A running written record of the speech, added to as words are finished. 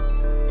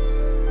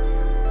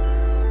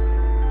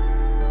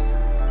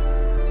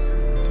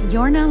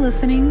You're now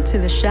listening to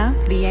The Chef,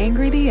 The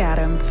Angry, The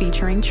Atom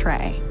featuring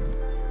Trey.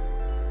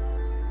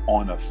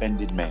 On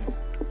offended man.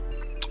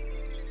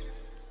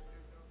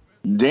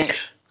 Damn,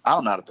 I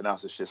don't know how to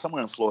pronounce this shit.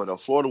 Somewhere in Florida, a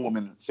Florida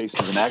woman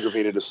faces an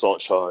aggravated assault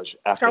charge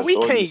after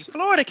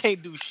Florida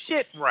can't do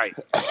shit right.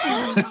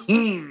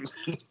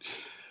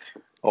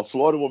 A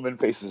Florida woman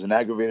faces an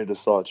aggravated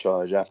assault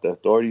charge after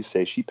authorities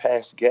say she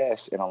passed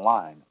gas in a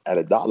line at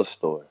a dollar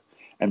store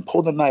and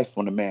pulled a knife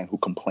on a man who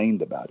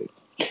complained about it.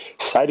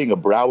 Citing a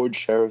Broward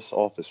Sheriff's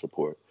Office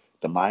report,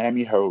 the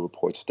Miami Herald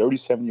reports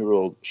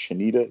 37-year-old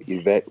Shanita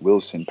Yvette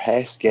Wilson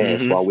passed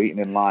gas while waiting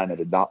in line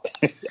at a dollar.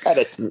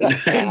 Listen,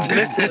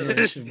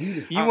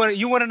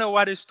 you want to know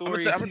why this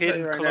story is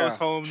hitting right close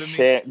home to me?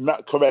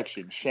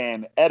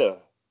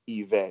 Shanetta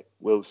Yvette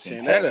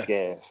Wilson passed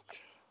gas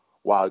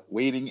while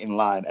waiting in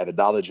line at a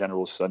Dollar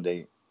General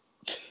Sunday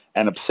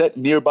and upset a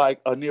nearby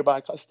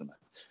customer.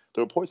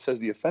 The report says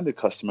the offended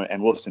customer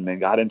and Wilson then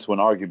got into an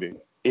argument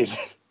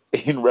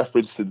in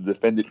reference to the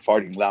defendant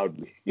farting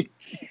loudly.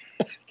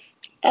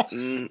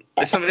 I'm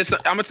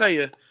gonna tell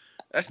you,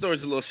 that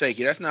story's a little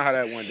shaky. That's not how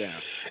that went down.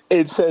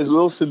 It says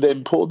Wilson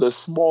then pulled a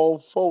small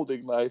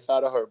folding knife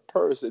out of her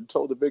purse and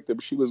told the victim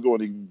she was going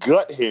to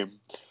gut him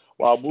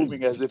while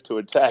moving as if to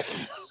attack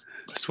him.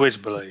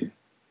 Switchblade.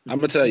 I'm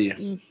gonna tell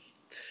you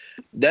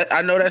that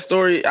I know that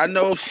story. I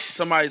know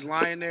somebody's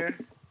lying there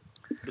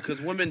because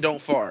women don't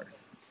fart.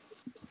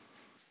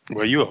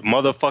 Well, you a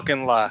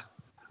motherfucking lie.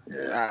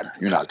 Yeah,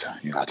 you're not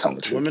telling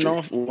the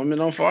truth. Women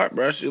don't fart,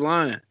 bro. You're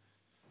lying.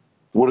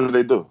 What do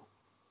they do?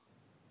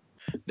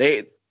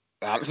 I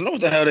don't know what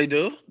the hell they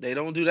do. They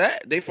don't do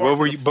that. They fart. What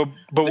were you? But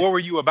what were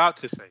you about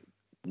to say?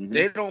 Mm-hmm.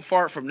 They don't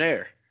fart from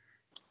there.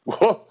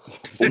 What?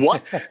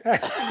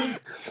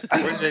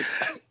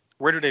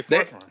 Where do they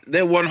fart from?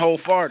 They're one whole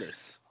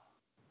farters.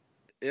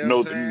 You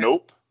know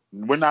nope.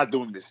 We're not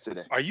doing this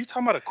today. Are you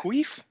talking about a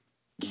queef?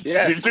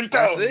 Yes,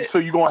 that's it. So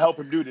you're gonna help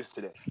him do this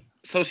today?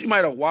 So she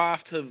might have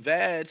wafted her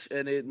vag,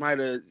 and it might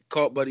have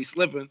caught Buddy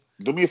slipping.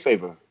 Do me a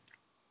favor.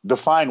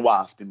 Define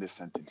waft in this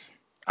sentence.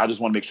 I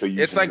just want to make sure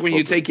you. It's like when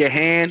you take your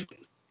hand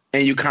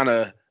and you kind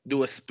of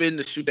do a spin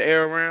to shoot the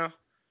air around.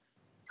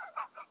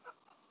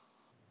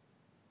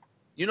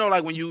 You know,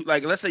 like when you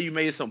let's say you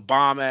made some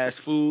bomb ass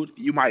food,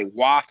 you might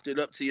waft it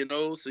up to your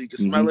nose so you can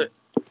smell it.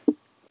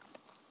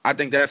 I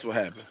think that's what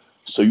happened.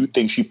 So you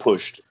think she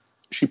pushed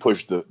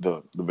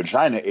the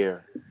vagina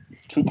air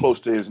too close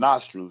to his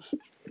nostrils?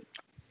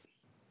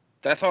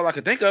 That's all I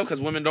could think of because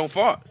women don't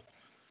fart.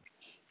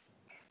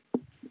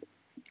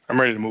 I'm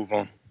ready to move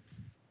on.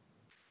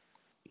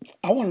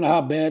 I want to know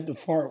how bad the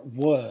fart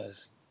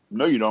was.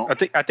 No, you don't.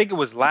 I think it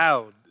was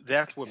loud.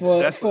 That's what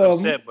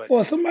upset. But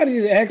for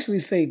somebody to actually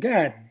say,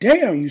 "God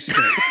damn, you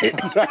stink."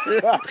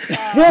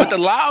 But the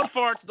loud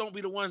farts don't be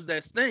the ones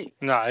that stink.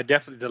 No,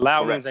 definitely the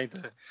loud ones ain't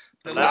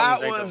the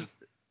loud ones.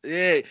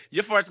 Yeah,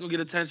 your fart's gonna get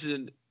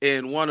attention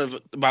in one of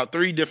about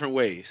 3 different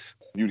ways.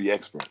 You the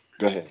expert.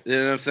 Go ahead. You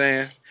know what I'm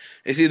saying?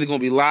 It's either gonna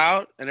be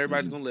loud and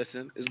everybody's gonna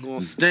listen. It's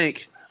gonna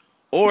stink,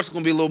 or it's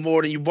gonna be a little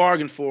more than you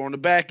bargained for on the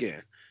back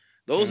end.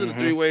 Those are the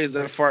 3 ways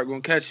that a fart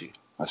gonna catch you.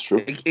 That's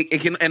true.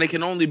 It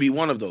can only be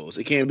one of those.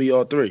 It can't be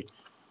all 3.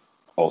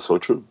 Also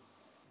true.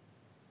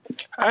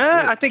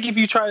 I think if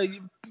you try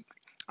to,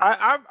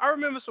 I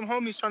remember some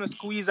homies trying to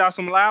squeeze out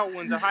some loud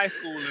ones in high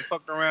school and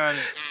fucked around.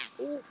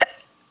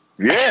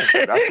 Yeah,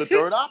 that's the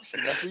 3rd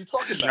option. That's what you're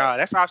talking about. Nah,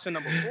 that's option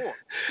number 4.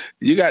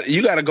 You got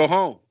to go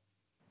home.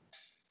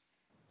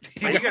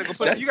 Man, you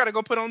gotta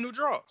go put on new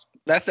drawers.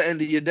 That's the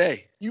end of your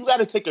day. You got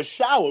to take a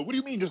shower. What do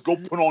you mean just go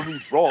put on new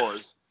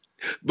drawers?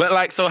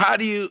 But so how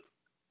do you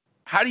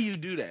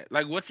do that?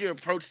 Like, what's your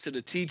approach to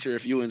the teacher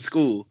if you're in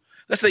school?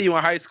 Let's say you're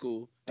in high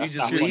school. You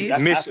just leave.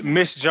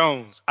 Miss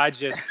Jones, I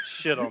just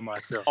shit on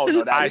myself. Oh no,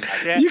 you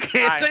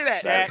can't say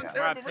that. That's a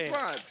terrible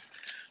response.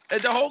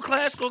 And the whole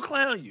class gonna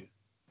clown you.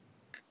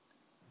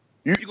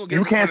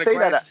 You can't say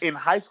that in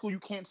high school. You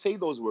can't say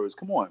those words.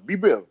 Come on, be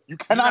real. You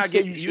cannot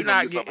say you shit. You're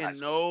not getting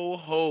no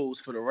hoes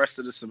for the rest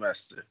of the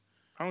semester.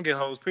 I don't get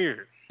hoes.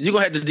 Period. You're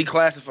gonna have to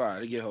declassify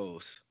to get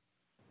hoes.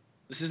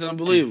 This is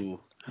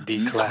unbelievable.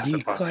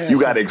 Declassify. You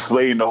got to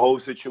explain the whole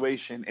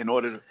situation in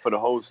order for the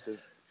host to.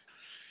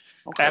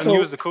 Okay. Adam, you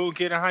was the cool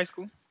kid in high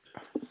school?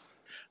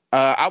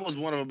 I was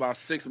one of about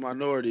 6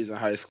 minorities in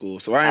high school,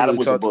 so I ain't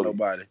really talk to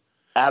nobody.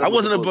 I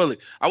wasn't a bully.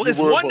 It's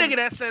one nigga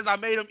that says I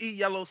made him eat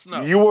yellow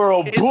snow. You were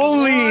a bully. It's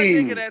one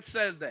nigga that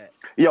says that.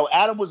 Yo,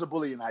 Adam was a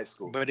bully in high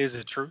school. But is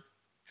it true?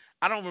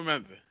 I don't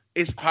remember.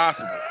 It's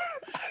possible.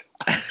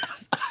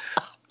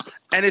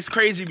 And it's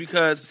crazy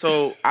because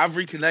I've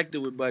reconnected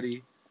with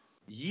Buddy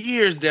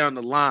years down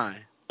the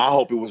line. I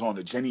hope it was on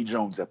the Jenny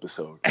Jones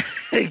episode.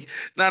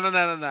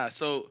 No.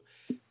 So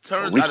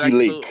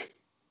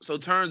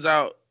turns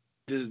out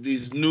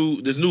this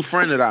new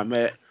friend that I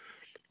met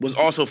was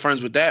also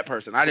friends with that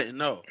person. I didn't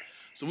know.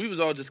 So we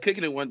was all just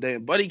kicking it one day,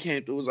 and Buddy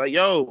came through. Was like,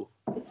 "Yo,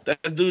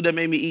 that dude that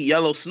made me eat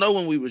yellow snow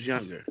when we was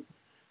younger."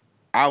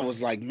 I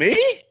was like, "Me?"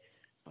 I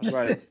was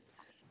like,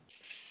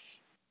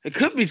 "It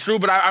could be true,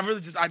 but I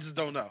just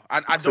don't know.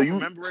 I don't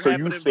remember it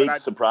happening." So you fake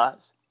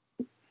surprise?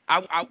 I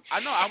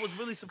know I was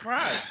really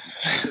surprised.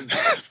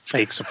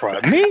 Fake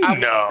surprise. Me?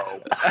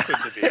 No.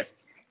 Couldn't have been.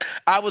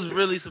 I was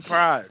really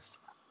surprised,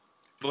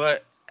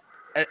 but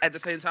at the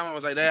same time, I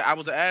was like, that I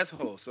was an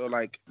asshole. So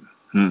like,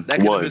 that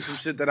could have been some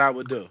shit that I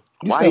would do.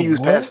 Why you use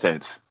past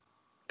tense?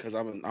 Because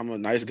I'm a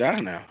nice guy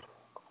now.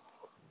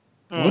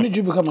 When did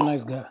you become a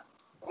nice guy?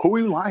 Who were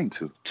you lying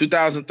to?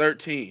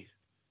 2013.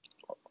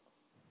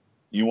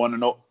 You want to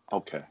know?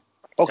 Okay.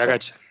 I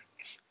got you.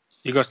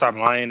 You gonna stop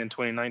lying in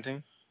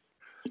 2019?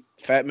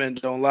 Fat men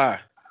don't lie.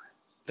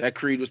 That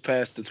creed was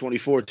passed in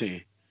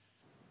 2014.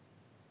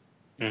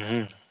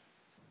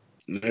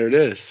 Mm-hmm. There it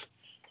is.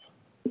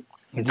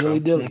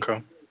 Dilly.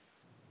 Okay.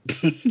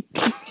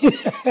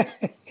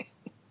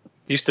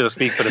 You still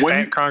speak for the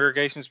fat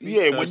congregation?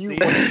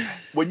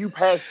 When you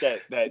passed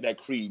that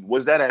creed,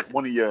 was that at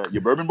one of your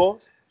bourbon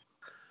balls?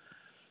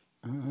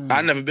 Mm-hmm.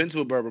 I've never been to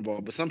a bourbon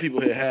ball, but some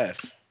people here have.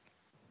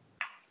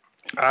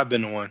 I've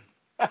been to one.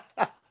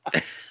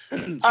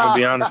 I'm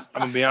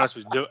gonna be honest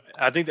with you.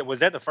 I think that was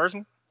that the first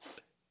one.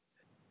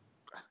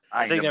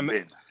 I think that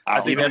may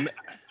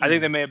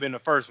have been the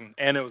first one,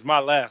 and it was my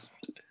last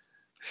one.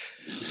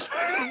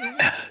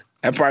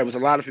 That probably was a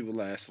lot of people's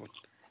last one.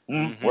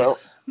 Mm-hmm. Well,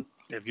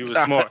 if you were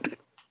smart.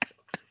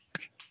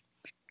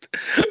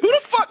 Who the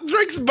fuck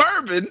drinks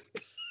bourbon?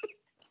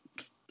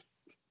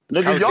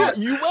 Nigga,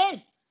 you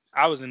went.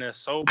 I was in there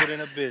sober than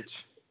a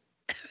bitch.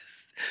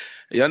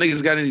 Y'all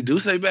niggas got any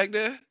Douce back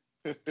there?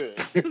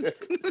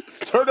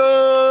 Turn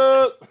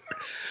up.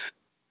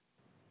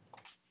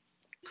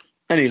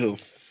 Anywho,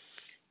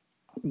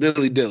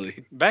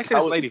 dilly. Back to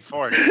this lady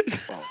farting.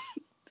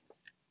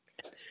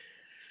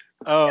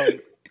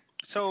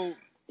 So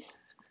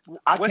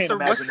I can't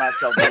imagine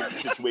myself in a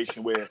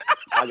situation where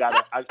I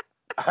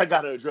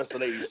gotta address a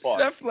lady's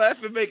fart. Steph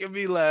laughing, making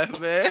me laugh,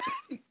 man.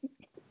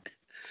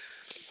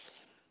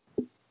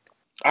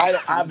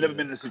 I've never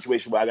been in a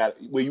situation where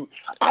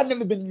I've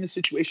never been in a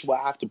situation where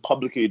I have to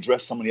publicly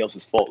address somebody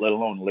else's fault, let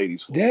alone a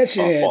lady's fault. That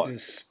shit had to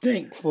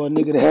stink for a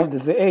nigga to have to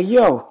say, "Hey,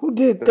 yo, who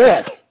did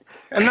that?"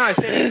 And no,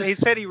 he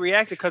said he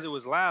reacted because it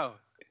was loud.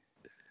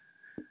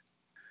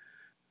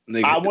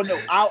 Nigga. I wonder.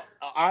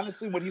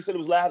 Honestly, when he said it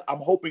was loud, I'm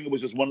hoping it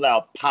was just one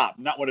loud pop,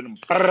 not one of them.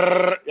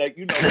 Like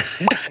you know,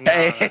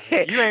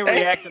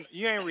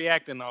 you ain't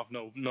reacting off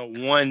no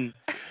one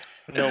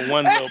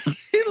little.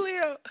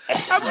 Leo,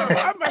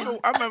 I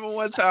remember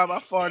one time I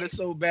farted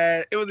so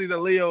bad. It was either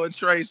Leo or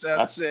Trey said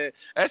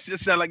that shit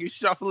sounded like you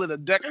shuffling a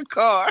deck of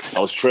cards.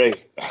 That was Trey.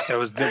 That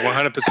was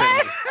 100%.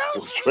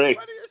 It was Trey.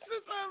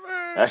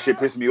 That shit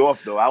pissed me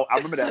off though. I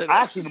remember that.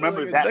 I actually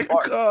remember that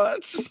part.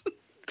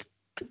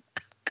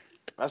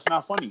 That's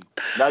not funny.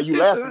 Now you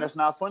laughing. That's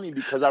not funny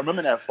because I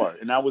remember that fart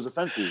and that was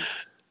offensive.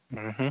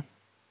 Mm-hmm.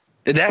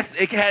 It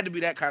had to be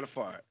that kind of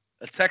fart.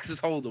 A Texas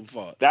Hold'em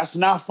fart. That's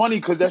not funny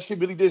because that shit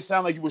really did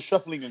sound like you were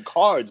shuffling in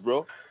cards,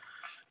 bro.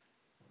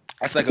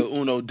 That's like a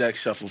Uno deck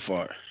shuffle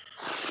fart.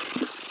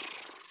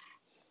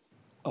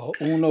 A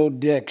Uno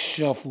deck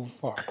shuffle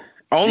fart.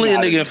 Only a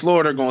nigga in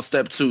Florida gonna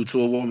step two to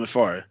a woman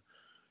fart.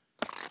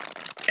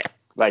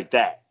 Like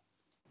that.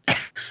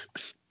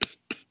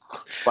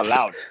 But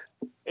louder.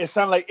 It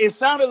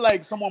sounded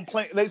like someone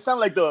playing. It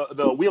sounded like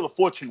the Wheel of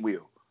Fortune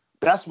wheel.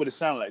 That's what it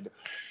sounded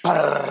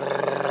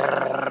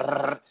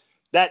like.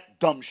 That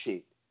dumb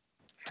shit.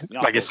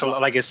 Like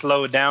it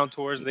slowed down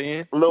towards the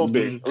end. A little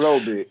bit.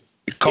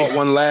 You caught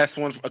one last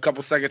one a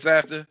couple seconds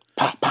after.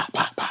 Pop, pop,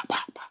 pop, pop,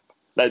 pop, pop.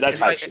 Like that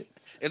type shit.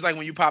 It's like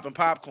when you popping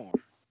popcorn.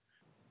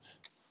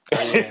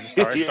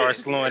 It starts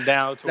slowing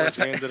down towards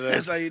the end of the.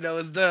 That's how you know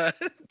it's done.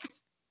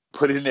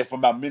 Put it in there for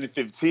about minute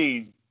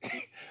 15.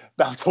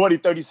 About 20,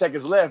 30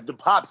 seconds left. The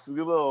pops a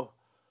little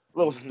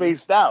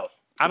spaced out.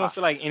 I don't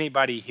feel like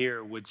anybody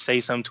here would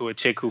say something to a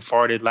chick who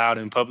farted loud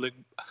in public,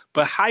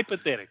 but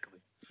hypothetically,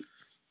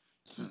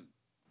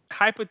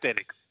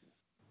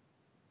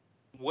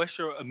 what's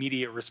your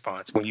immediate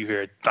response when you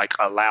hear like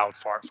a loud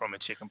fart from a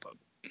chick in public?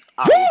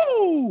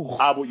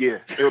 I would, yeah.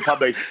 It would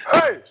probably,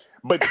 hey!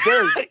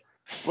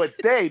 But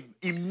then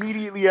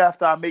immediately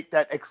after I make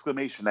that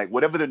exclamation, like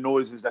whatever the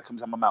noise is that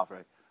comes out my mouth,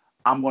 right?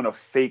 I'm gonna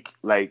fake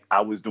like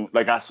I was doing,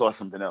 like I saw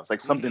something else,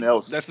 like something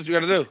else. That's what you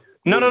gotta do.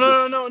 No.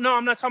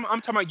 I'm not talking.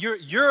 I'm talking about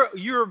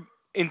you're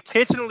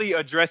intentionally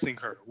addressing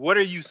her. What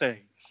are you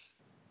saying?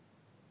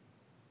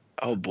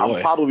 Oh boy.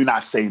 I'm probably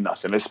not saying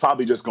nothing. It's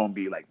probably just gonna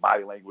be like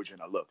body language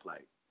and a look.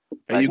 Like,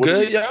 are you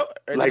good, yo?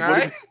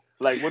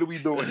 What are we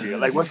doing here?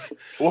 Like, what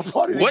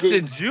part of the What game?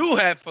 did you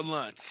have for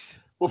lunch?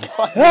 What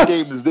part of the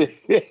game is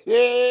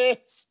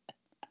this?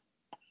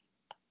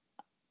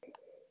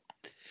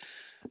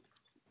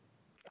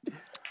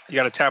 You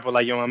gotta tap her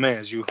like you're my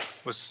man.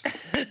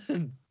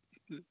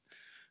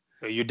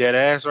 Are you dead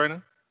ass right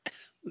now?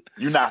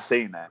 You're not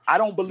saying that. I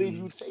don't believe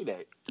you'd say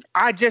that.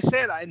 I just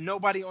said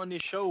nobody on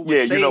this show would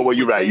say. Yeah, you know what?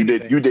 You're right. You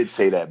did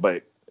say that,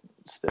 but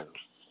still.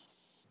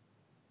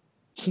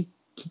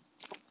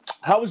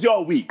 How was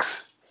y'all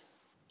weeks?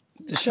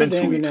 The show the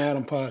Angry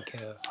Adam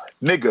podcast.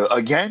 Nigga,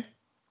 again?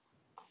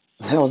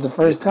 That was the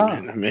first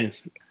time. I mean,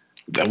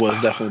 that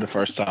was definitely the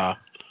first time.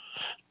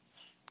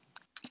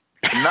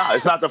 Nah,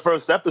 it's not the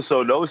first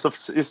episode though.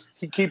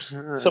 He keeps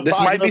surprising This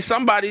might be us.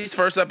 somebody's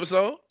first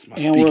episode.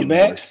 And we're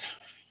back.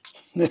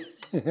 We're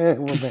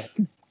back.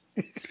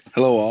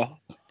 Hello, all.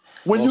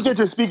 When you get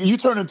your speaking, you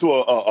turn into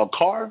a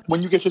car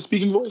when you get your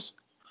speaking voice.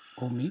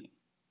 Oh, me?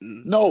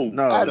 No,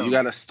 Adam. You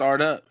got to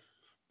start up.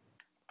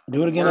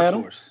 Do it again,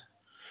 Adam.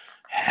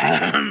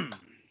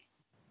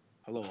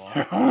 Hello,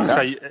 all.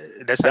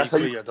 That's how you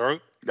clear your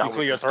throat. You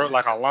clear your throat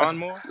like a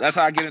lawnmower. That's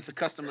how I get into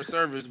customer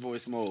service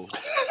voice mode.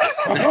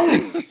 How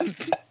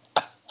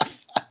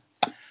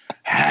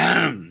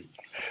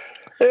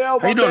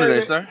you doing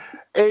today, sir?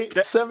 8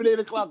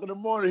 o'clock in the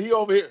morning. He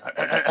over here.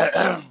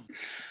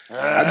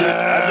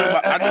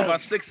 I do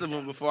about 6 of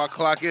them before I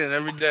clock in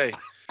every day.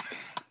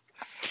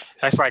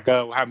 That's like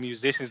how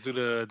musicians do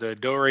the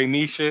do re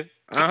mi shit.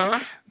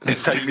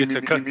 That's how you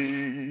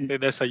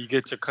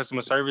get your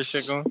customer service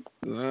shit going.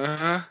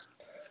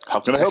 How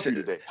can I help you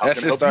today? That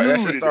should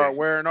start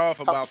wearing off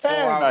about 4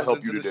 hours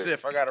into the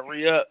shift. I gotta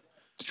re-up.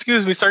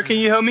 Excuse me, sir. Can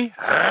you help me?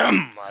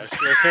 I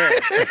sure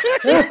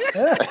can.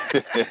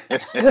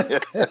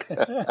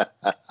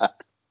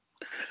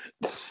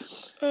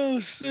 Oh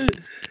shit!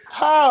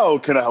 How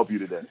can I help you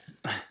today?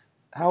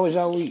 How was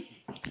y'all week?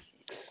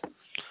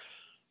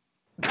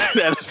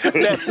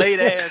 that late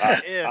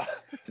ass. Yeah.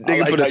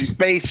 Nigga put a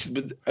space,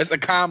 but it's a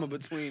comma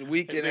between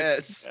week and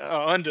s.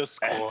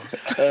 Underscore.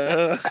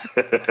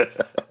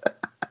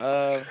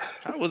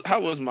 How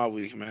was my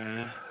week,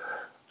 man?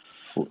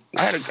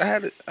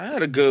 I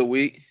had a good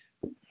week.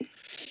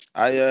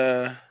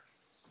 I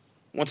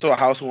went to a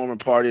housewarming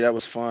party. That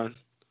was fun.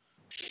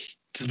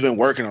 Just been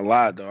working a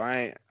lot though.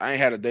 I ain't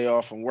had a day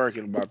off from work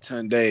in about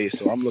 10 days,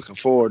 so I'm looking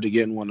forward to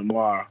getting one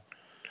tomorrow.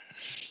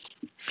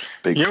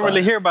 You don't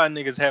really hear about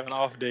niggas having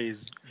off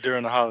days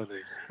during the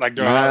holidays, like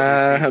during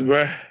holiday season.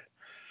 Bro.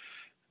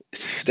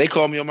 They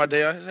called me on my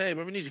day off. I said, "Hey,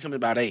 bro, we need you to come in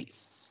about 8." I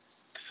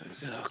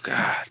said, "Oh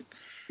God,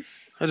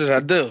 what did I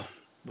do?"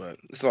 But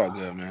it's all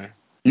good, man.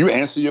 You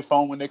answer your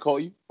phone when they call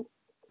you?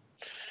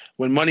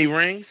 When money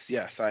rings,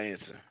 yes, I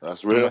answer.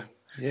 That's real.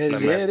 Yeah,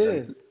 it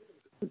is.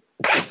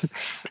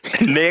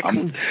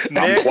 Next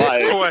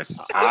quiet. question.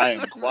 I am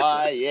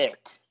quiet.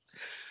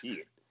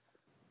 Shit.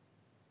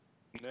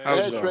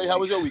 Trey, how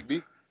was your week,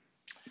 B?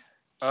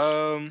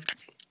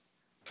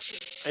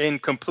 In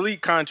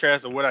complete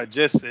contrast of what I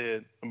just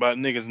said about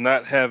niggas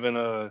not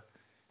having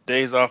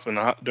days off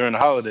during the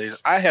holidays,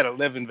 I had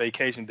 11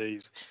 vacation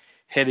days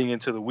heading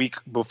into the week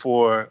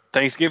before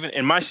Thanksgiving,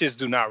 and my shits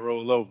do not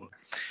roll over.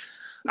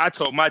 I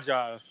told my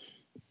job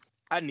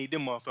I need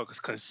them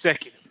motherfuckers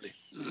consecutively.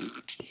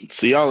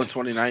 See y'all in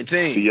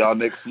 2019. See y'all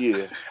next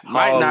year.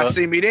 Might not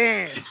see me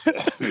then.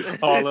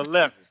 All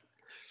 11.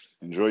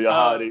 Enjoy your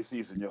holiday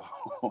season, yo.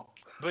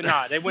 But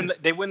nah, they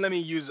wouldn't let me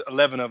use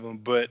 11 of them.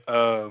 But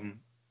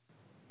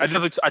I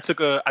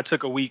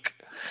took a week,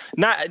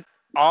 not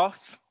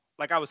off.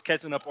 Like I was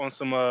catching up on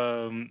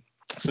some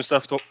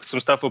stuff for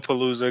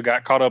Palooza.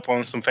 Got caught up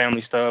on some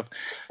family stuff.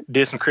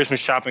 Did some Christmas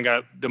shopping.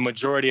 Got the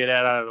majority of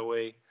that out of the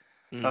way.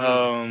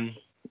 Mm-hmm.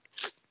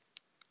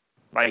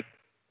 Like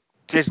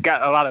just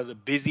got a lot of the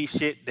busy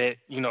shit that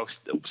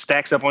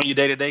stacks up on you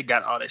day to day.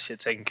 Got all that shit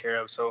taken care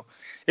of. So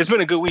it's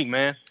been a good week,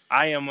 man.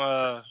 I am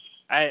I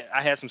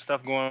had some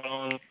stuff going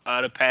on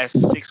the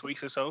past 6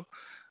 weeks or so.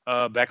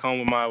 Back home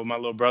with my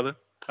little brother.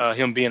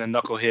 Him being a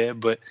knucklehead,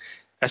 but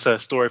that's a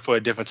story for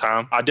a different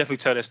time. I'll definitely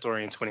tell that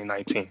story in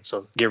 2019.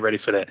 So get ready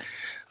for that.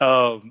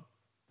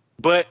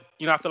 But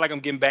I feel like I'm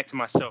getting back to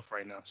myself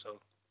right now. So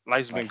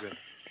life's been good.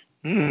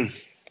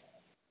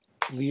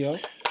 Leo.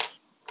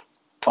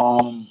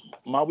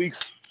 My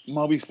week's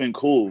been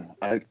cool.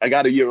 I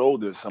got a year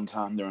older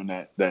sometime during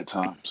that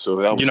time. So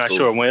that was You're not cool.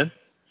 sure when?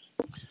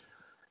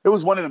 It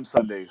was one of them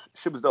Sundays.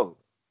 Shit was dope.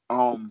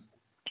 Got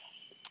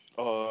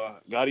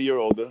a year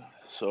older,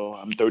 so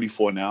I'm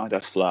 34 now.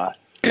 That's fly.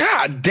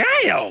 God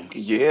damn.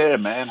 Yeah,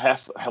 man.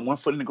 Have 1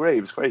 foot in the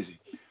grave. It's crazy.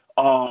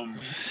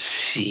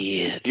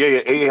 Shit.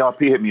 Yeah. AARP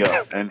hit me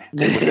up and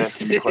they was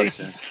asking me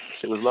questions.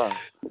 Shit was love.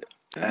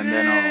 And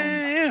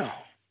then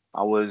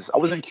I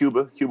was in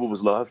Cuba. Cuba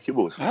was love.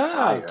 Cuba was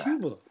fire.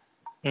 Cuba.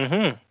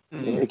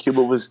 Mm-hmm. Yeah,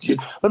 Cuba was.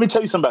 Let me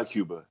tell you something about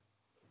Cuba.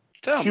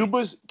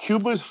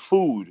 Cuba's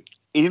food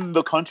in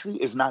the country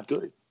is not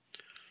good.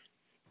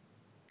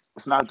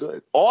 It's not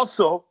good.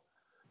 Also,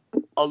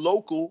 a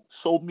local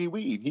sold me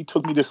weed. He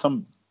took me to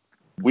some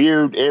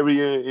weird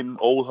area in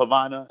old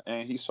Havana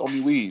and he sold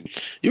me weed.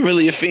 You're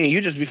really a fiend. You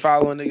just be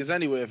following niggas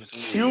anywhere for some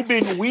weed.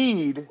 Cuban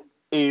weed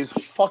is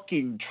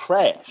fucking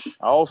trash.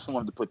 I also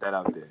wanted to put that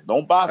out there.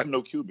 Don't buy from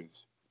no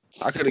Cubans.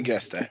 I could have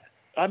guessed that.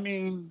 I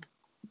mean,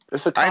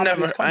 it's a I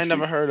communist country.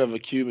 never heard of a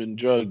Cuban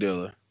drug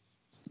dealer.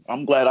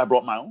 I'm glad I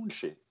brought my own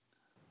shit.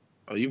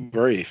 Oh, you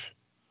brave.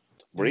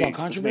 Brave. You want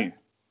contraband?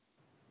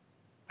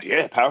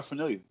 Yeah,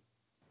 paraphernalia.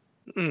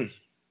 Lady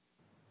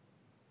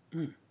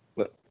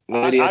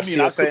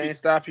XTSA ain't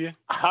stop you?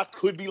 I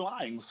could be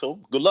lying, so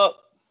good luck.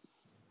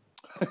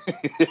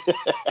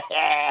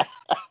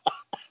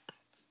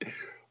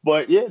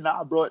 But yeah,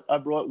 I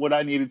brought what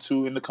I needed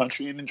to in the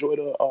country and enjoyed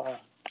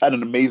had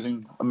an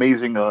amazing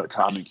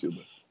time in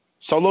Cuba.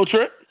 Solo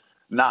trip?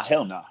 Nah,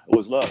 hell nah. It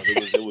was love.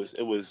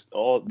 It was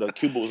all the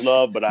Cuba was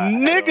love, but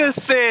Nigga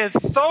said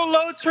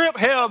solo trip.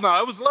 Hell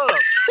no, it was love.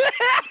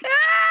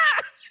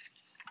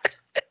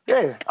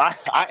 Yeah,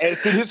 I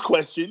answered his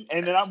question,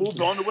 and then I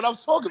moved on to what I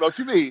was talking about.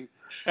 You mean?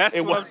 That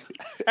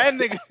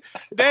nigga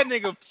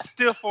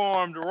stiff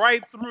armed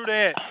right through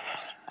that.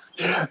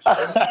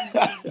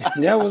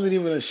 That wasn't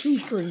even a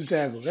shoestring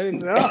tackle. That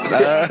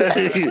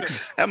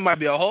might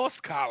be a horse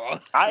collar.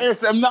 I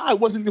answered him. No, it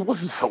wasn't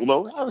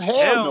solo.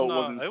 Hell no, it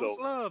wasn't It solo. was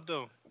love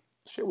though.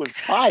 Shit was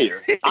fire.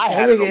 I That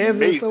had nigga an answered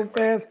amazing. so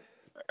fast.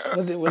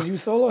 Was you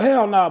solo?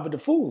 Hell nah, but the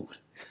food.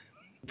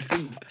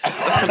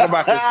 Let's talk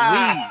about this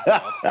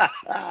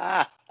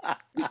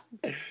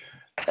weed.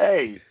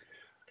 Hey,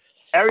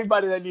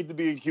 everybody that needed to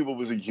be in Cuba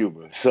was in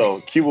Cuba.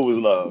 So Cuba was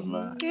love,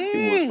 man.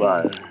 Cuba was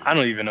fire. I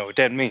don't even know what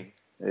that means.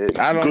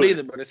 I don't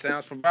either, but it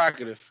sounds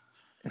provocative.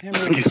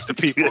 Gets the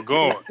people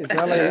going. It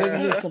sounded like him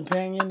and his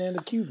companion and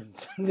the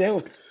Cubans.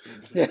 That's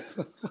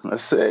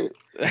it.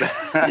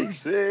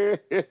 That's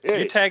it.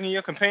 You tagging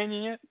your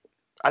companion yet?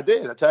 I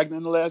did. I tagged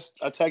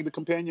the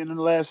companion in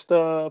the last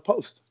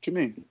post. What you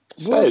mean?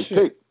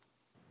 Bullshit.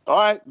 All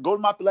right, go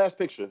to my last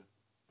picture.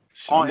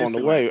 I'm on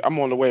the way. I'm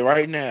on the way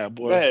right now,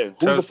 boy. Go ahead.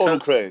 Who's the photo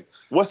cred?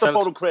 What's the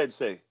photo cred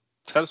say?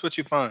 Tell us what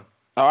you find.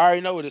 I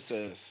already know what it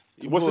says.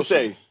 What's it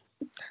say?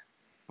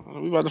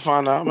 We about to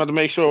find out. I'm about to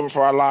make sure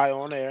before I lie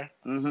on air.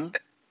 Mm-hmm.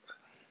 It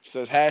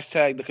says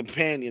hashtag the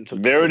companion.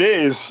 There it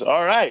is.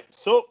 All right.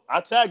 So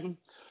I tagged him.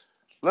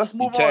 Let's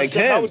move on.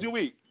 How was your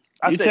week?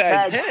 I said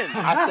tag him.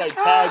 I said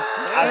tag.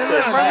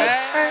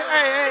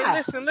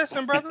 Hey,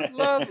 listen, brother.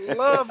 Love wins.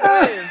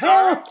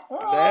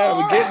 Yeah,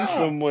 we're getting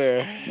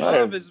somewhere.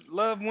 Love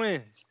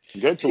wins.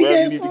 Get to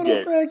wherever you need to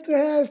get. Back to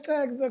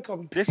hashtag the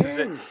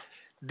companion.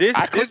 This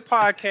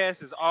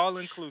podcast is all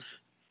inclusive.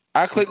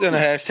 I clicked on the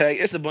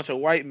hashtag. It's a bunch of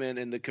white men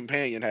in the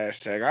companion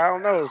hashtag. I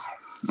don't know.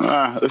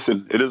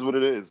 Listen, it is what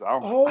it is. I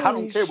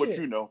don't care what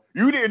you know.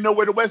 You didn't know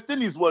where the West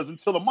Indies was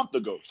until a month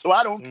ago, so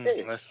I don't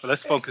care.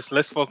 Let's focus.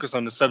 Let's focus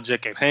on the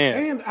subject at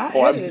hand. And I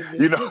edited this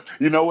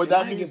you know what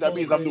that means? That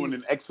means I'm doing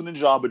an excellent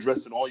job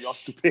addressing all y'all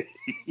stupidity.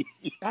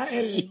 I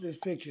edited this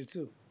picture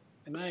too,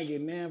 and I ain't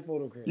getting man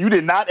photo credit. You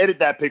did not edit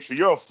that picture.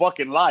 You're a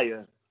fucking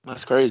liar.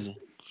 That's crazy.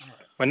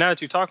 Well, now that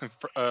you're talking,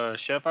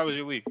 Chef, how was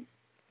your week?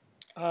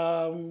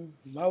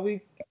 My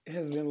week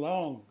has been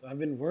long. I've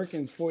been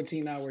working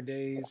 14-hour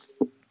days.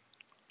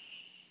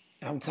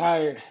 I'm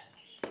tired.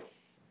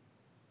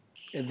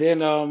 And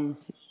then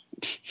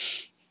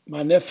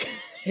my nephew.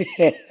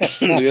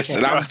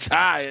 Listen, I'm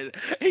tired.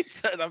 He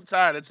said I'm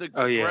tired. It took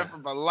the breath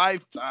of a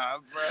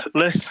lifetime,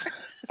 bro.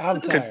 I'm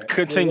tired.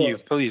 Continue,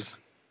 please.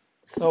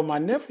 So my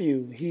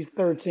nephew, he's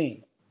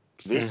 13.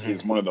 This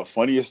is one of the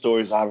funniest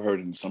stories I've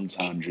heard in some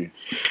time, G.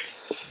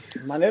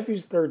 My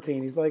nephew's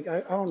 13. He's like,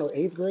 I don't know,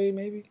 8th grade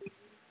maybe?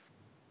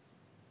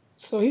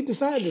 So he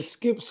decided to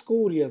skip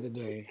school the other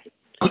day.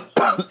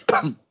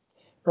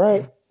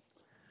 Right?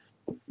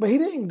 But he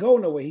didn't go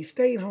nowhere. He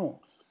stayed home.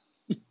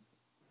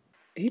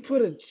 He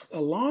put a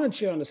lawn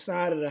chair on the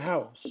side of the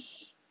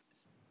house,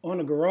 on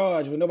the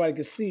garage where nobody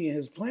could see. And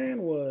his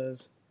plan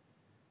was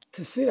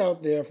to sit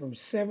out there from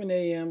 7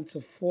 a.m. to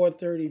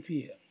 4:30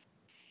 p.m.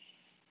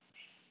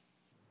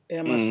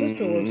 And my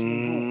sister works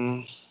from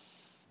home.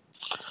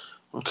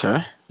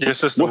 Okay. Your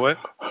sister what?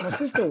 My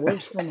sister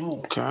works from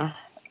home. Okay.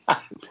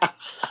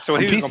 So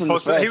he was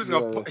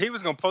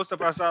gonna post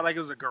up outside like it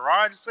was a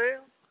garage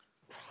sale?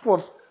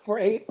 For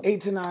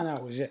eight to 9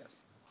 hours,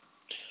 yes.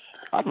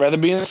 I'd rather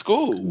be in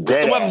school. What's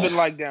the weather been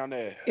like down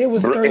there? It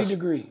was 30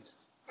 degrees.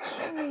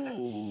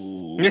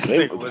 Ooh. This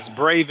nigga was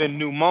braving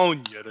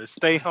pneumonia to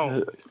stay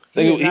home.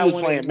 He was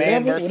playing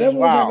man versus whatever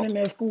was wild.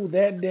 happening at school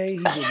that day,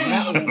 he did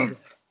not want to go.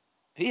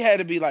 He had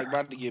to be like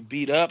about to get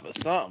beat up or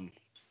something.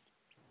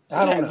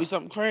 I don't know. To be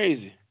something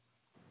crazy.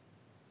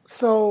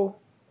 So,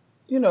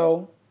 he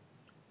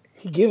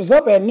gives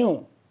up at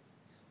noon.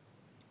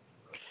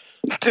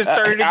 It's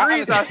 30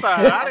 degrees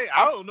outside.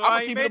 I don't know how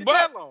he made it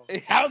that long.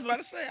 I was about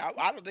to say,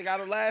 I don't think I'd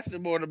have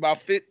lasted more than about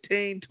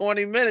 15,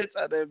 20 minutes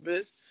out there,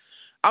 bitch.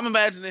 I'm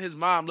imagining his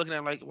mom looking at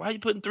him like, why are you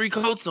putting 3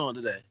 coats on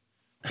today?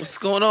 What's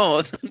going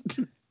on?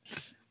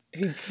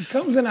 He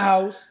comes in the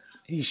house.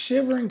 He's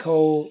shivering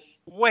cold.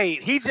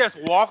 Wait, he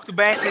just walked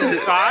back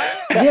inside?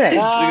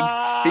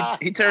 Yes.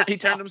 He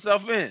turned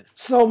himself in.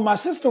 So my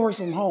sister works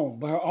from home,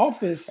 but her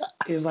office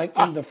is like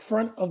in the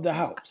front of the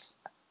house.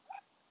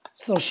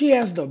 So she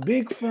has the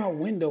big front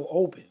window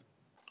open.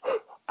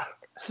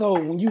 So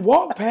when you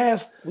walk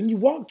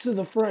to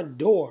the front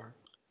door,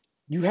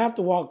 you have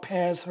to walk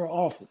past her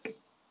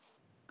office.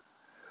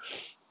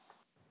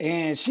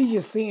 And she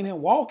just seen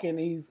him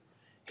walking.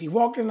 He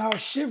walked in the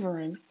house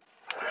shivering,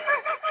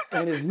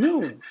 and it's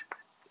noon.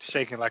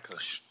 Shaking like a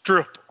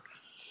stripper.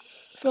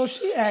 So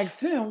she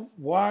asked him,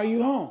 why are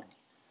you home?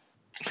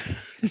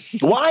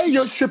 Why are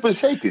your strippers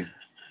shaking?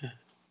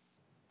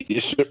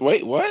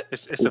 Wait, what?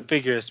 It's a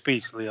figure of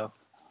speech, Leo.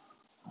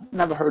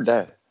 Never heard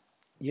that.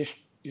 Your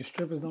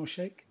strippers don't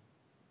shake?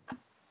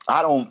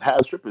 I don't have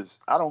strippers.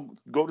 I don't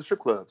go to strip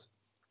clubs.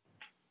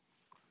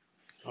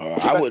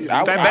 I would.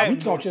 You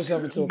talked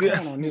yourself into a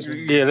corner on this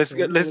one. Yeah, let's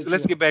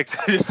get back to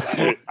this.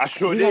 I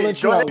sure We're did. gonna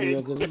let you out,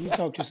 Leo, because you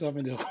talked yourself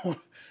into a corner.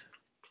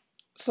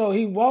 So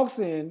he walks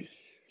in,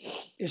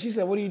 and she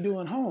said, "What are you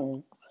doing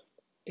home?"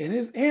 And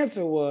his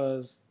answer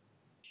was,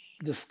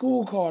 "The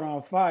school caught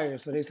on fire,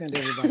 so they sent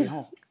everybody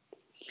home."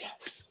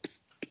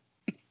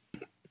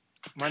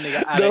 My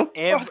nigga,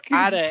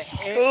 out of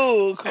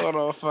school caught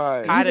on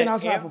fire. You've been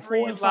outside for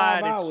 4 and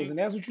 5 hours, and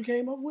that's what you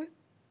came up with?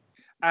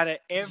 Out of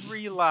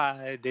every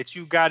lie that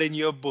you got in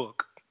your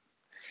book,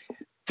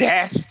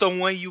 that's the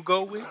one you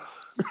go with?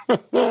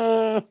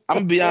 I'm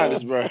gonna be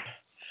honest, bro.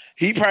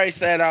 He probably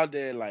sat out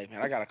there like,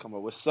 man, I gotta come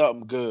up with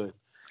something good.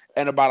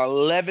 And about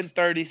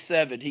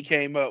 11:37, he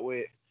came up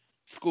with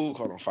school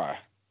caught on fire.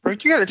 Bro,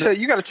 you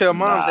gotta tell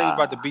moms they was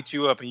about to beat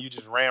you up and you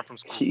just ran from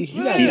school. He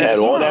had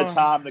all that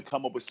time to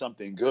come up with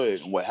something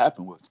good, and what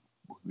happened was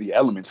the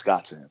elements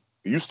got to him.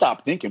 You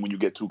stop thinking when you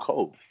get too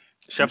cold.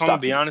 Chef, I'm gonna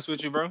be honest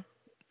with you, bro.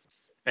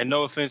 And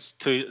no offense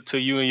to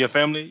you and your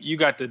family, you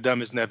got the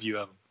dumbest nephew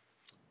ever.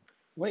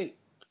 Wait.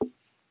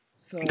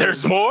 So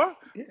there's more?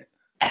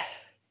 Yeah.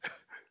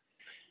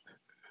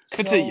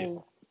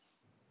 Continue.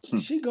 So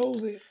she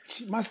goes in.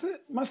 My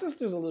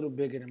sister's a little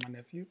bigger than my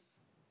nephew.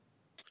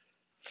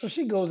 So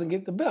she goes and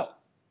get the belt.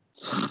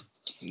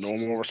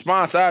 Normal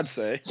response, I'd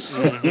say.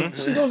 Mm-hmm.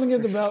 She goes and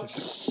get the belt.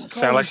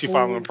 Sound like she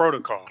following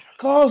protocol.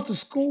 Calls the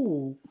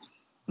school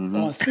on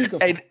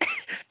speakerphone.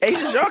 Hey,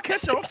 did y'all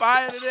catch on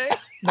fire today?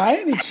 By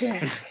any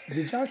chance,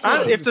 did y'all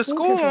catch if the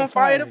school on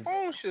fire, the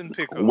phone shouldn't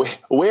pick up.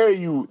 Where are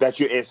you that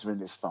you're answering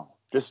this phone?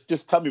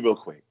 Just tell me real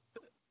quick.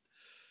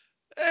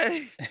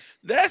 Hey,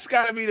 that's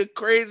got to be the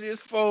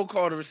craziest phone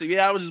call to receive.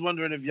 Yeah, I was just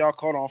wondering if y'all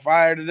caught on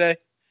fire today.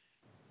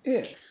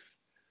 Yeah.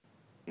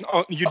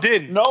 Oh, you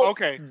didn't? No.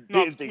 Okay.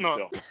 Didn't think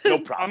so. No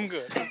problem. I'm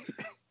good.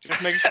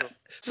 Just making sure.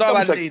 That's all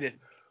I needed.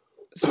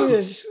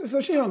 So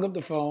she hung up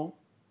the phone.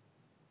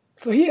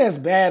 So he has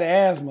bad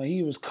asthma.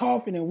 He was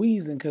coughing and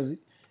wheezing because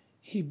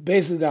he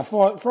basically got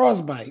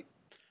frostbite.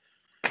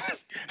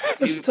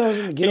 So she tells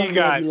him to get on the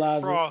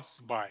nebulizer.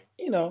 Frostbite.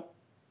 You know,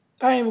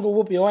 I ain't even gonna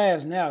whoop your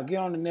ass now. Get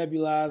on the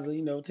nebulizer.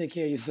 You know, take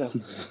care of yourself.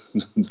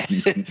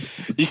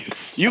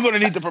 You're gonna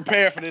need to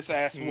prepare for this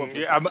ass whooping.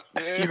 Yeah,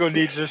 you're gonna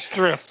need your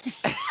strength.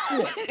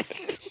 Yeah.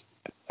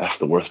 That's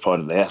the worst part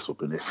of the ass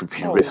whooping. If you're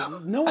being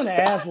real, knowing the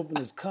ass whooping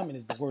is coming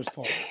is the worst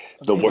part.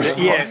 The worst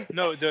part. Yeah,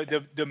 no,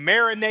 the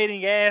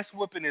marinating ass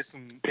whooping is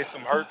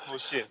some hurtful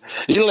shit.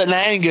 You let the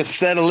anger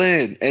settle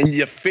in, and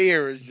your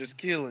fear is just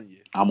killing you.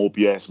 I'm whoop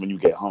your ass when you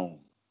get home,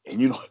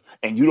 and you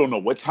don't know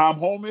what time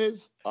home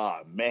is.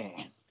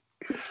 Man.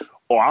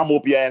 Or I'm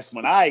whoop your ass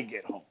when I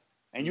get home,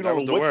 and you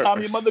don't know what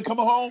time your mother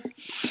coming home.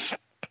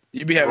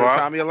 You be having the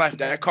time of your life.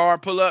 That car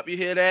pull up, you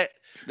hear that?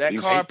 That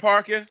car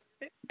parking.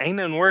 Ain't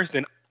nothing worse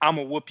than I'm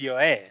gonna whoop your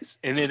ass,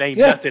 and it ain't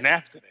nothing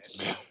after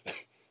that.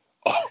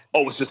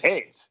 Oh, it's just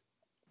heads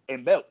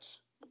and belts.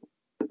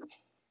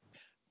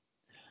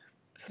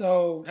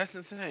 So that's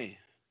insane.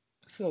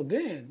 So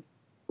then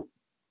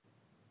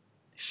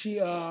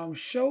she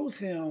shows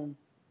him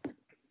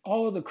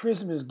all of the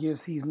Christmas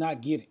gifts he's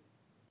not getting.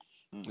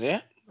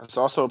 Yeah, that's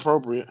also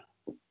appropriate.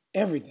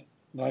 Everything,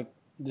 like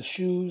the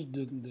shoes,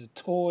 the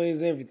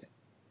toys, everything,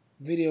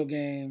 video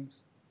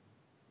games,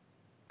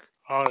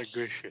 all the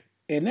good shit.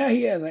 And now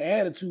he has an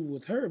attitude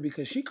with her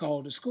because she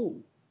called the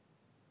school.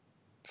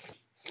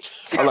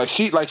 Oh, like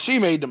she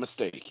made the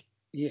mistake.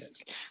 Yeah.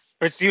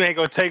 But you ain't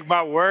gonna take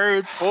my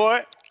word for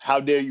it. How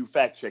dare you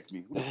fact check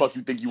me? Who the fuck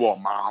you think you are,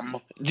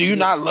 mom? Do you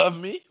not love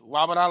me?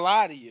 Why would I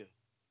lie to you?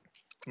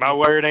 My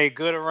word ain't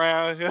good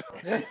around here.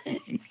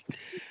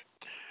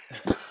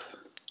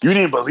 You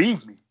didn't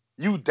believe me.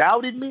 You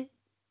doubted me?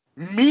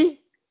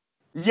 Me?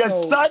 Your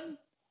son?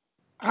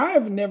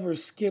 I've never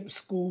skipped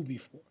school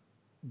before.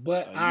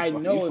 But I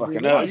know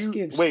if you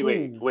skip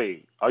school...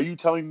 Wait. Are you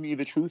telling me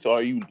the truth or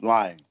are you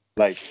lying?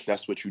 Like,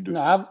 that's what you do?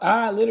 No,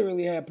 I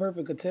literally had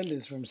perfect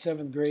attendance from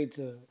 7th grade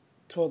to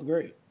 12th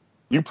grade.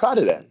 You proud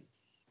of that?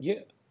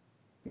 Yeah.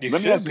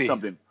 Let me ask you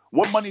something.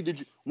 What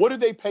did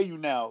they pay you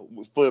now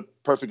for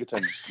perfect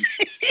attendance?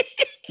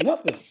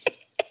 Nothing.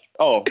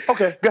 Oh,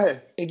 okay. Go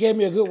ahead. It gave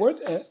me a good work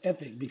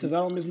ethic because I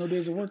don't miss no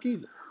days of work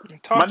either.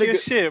 Talk your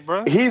shit,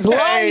 bro. He's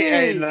lying.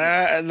 Hey,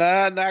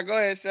 nah. Go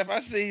ahead, Chef. I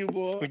see you,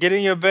 boy. Get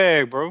in your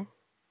bag, bro.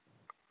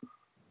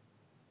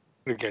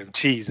 Look at him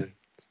cheesing.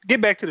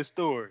 Get back to the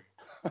story.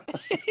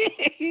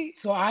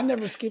 So I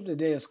never skipped a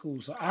day of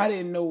school, so I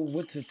didn't know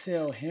what to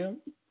tell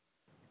him.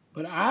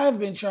 But I've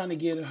been trying to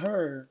get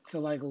her to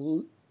like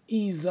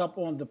ease up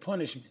on the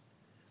punishment.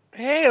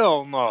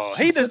 Hell no.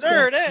 He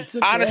deserved that.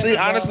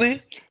 Honestly.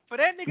 For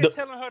that nigga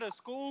telling her the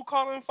school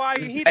calling fire,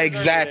 he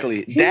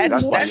exactly.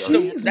 That's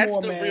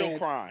the real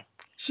crime.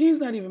 She's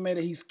not even mad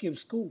that he skipped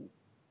school.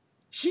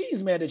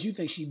 She's mad that you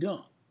think she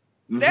dumb.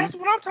 Mm-hmm. That's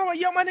what I'm talking about.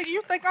 Yo, my nigga,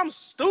 you think I'm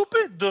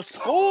stupid? The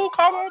school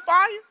caught on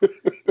fire?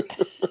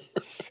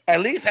 At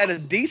least had a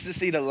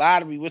decency to lie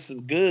to me with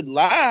some good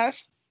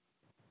lies.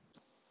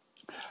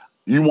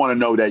 You want to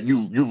know that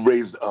you've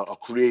raised a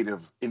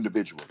creative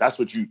individual. That's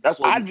what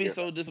I'd be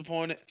so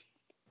disappointed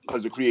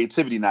because the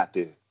creativity not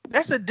there.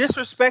 That's a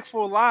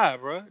disrespectful lie,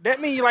 bro. That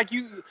means like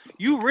you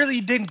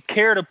really didn't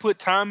care to put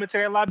time into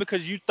that lie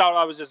because you thought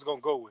I was just gonna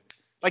go with it.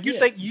 Like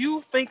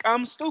you think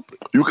I'm stupid.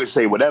 You could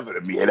say whatever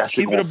to me, and that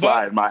shit gonna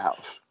fly in my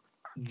house.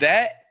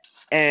 That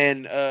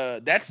and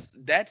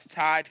that's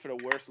tied for the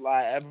worst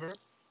lie ever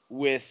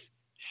with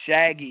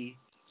Shaggy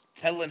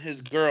telling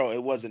his girl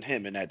it wasn't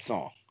him in that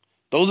song.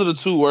 Those are the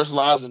two worst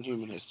lies in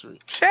human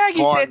history.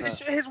 Shaggy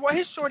said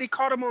his shorty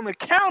caught him on the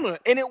counter,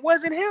 and it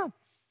wasn't him.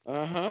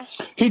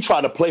 He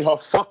tried to play her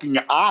fucking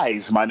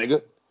eyes, my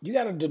nigga. You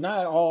gotta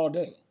deny it all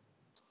day.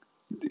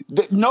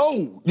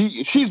 No,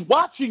 she's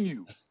watching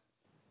you.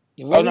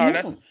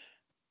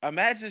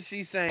 Imagine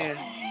she's saying,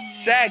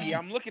 "Shaggy,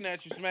 I'm looking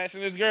at you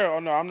smashing this girl." Oh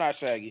no, I'm not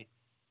Shaggy.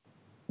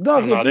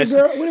 Dog, what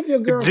if your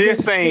girl?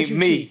 This ain't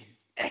me.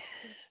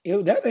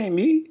 That ain't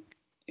me.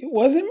 It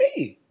wasn't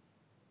me.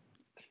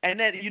 And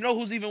then you know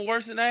who's even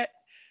worse than that?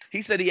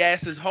 He said he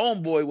asked his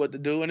homeboy what to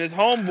do, and his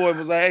homeboy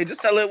was like, "Hey,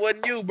 just tell her it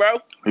wasn't you, bro."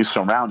 He's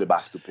surrounded by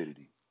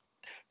stupidity.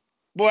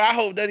 Boy, I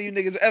hope none of you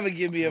niggas ever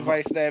give me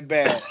advice that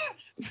bad.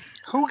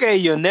 Who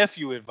gave your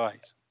nephew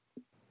advice?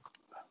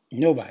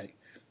 Nobody.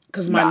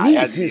 Because my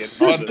niece, his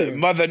sister.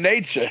 Mother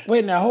Nature.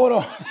 Wait, now hold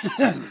on.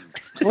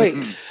 Wait.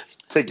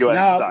 Take your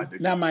ass inside.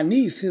 Now my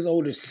niece, his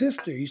older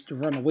sister, used to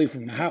run away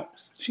from the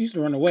house. She used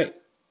to run away.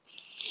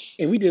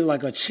 And we did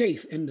like a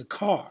chase in the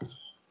car.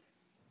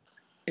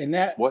 And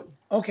that... What?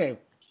 Okay.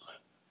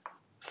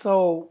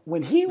 So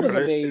when he was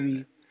a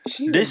baby,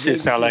 This shit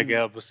sound like an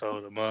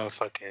episode of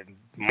motherfucking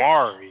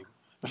Maury.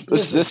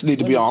 This need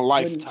to be on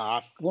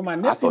Lifetime. When my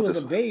nephew was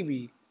a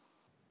baby,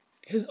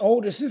 his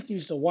older sister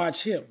used to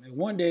watch him. And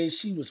one day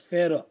she was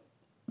fed up.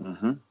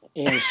 Mm-hmm.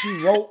 And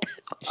she wrote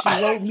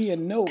me a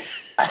note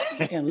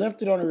and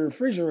left it on the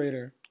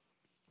refrigerator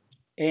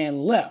and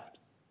left.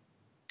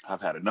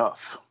 I've had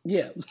enough.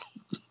 Yeah.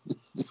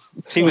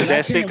 He was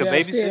that sick of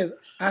babysitting?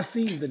 I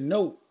seen the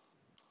note.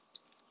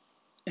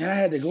 And I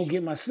had to go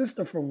get my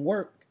sister from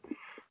work.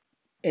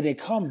 And they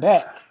come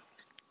back.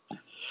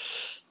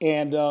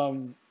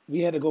 And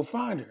we had to go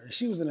find her.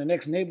 She was in the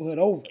next neighborhood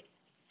over.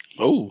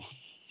 Oh,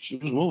 she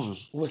was moving.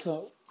 Who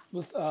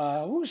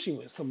was she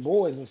with? Some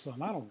boys or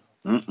something. I don't know.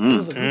 Mm-mm. It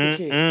was a group of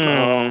kids.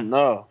 Oh,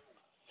 no.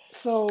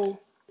 So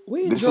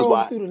we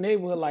drove through the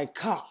neighborhood like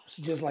cops,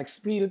 just like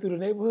speeding through the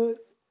neighborhood.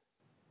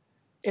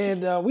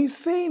 And we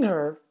seen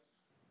her,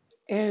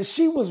 and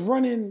she was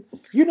running.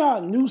 You know how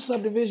new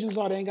subdivisions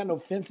are? They ain't got no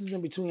fences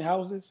in between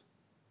houses.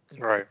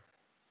 Right.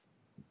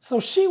 So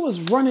she was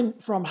running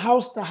from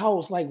house to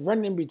house, like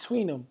running in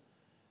between them.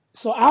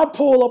 So I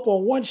pull up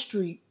on one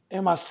street,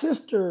 and my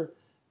sister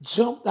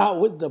jumped out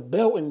with the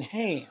belt in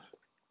hand.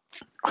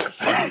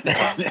 And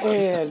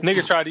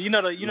nigga tried to, you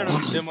know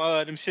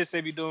them shits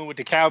they be doing with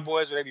the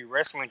cowboys where they be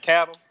wrestling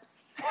cattle.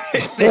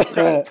 they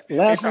try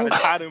to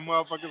tie them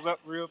motherfuckers up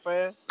real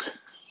fast.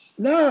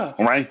 Nah.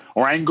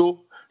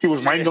 Wrangle. He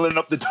was wrangling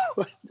up the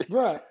door.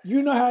 Bruh,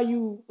 you know how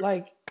you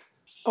like,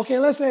 okay,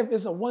 let's say if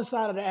it's on one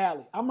side of the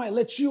alley. I might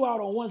let you out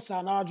on one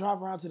side and I'll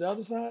drive around to the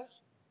other side.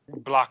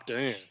 Blocked her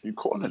in. You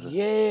cornered her.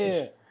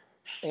 Yeah.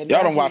 And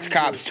y'all don't watch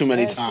Cops too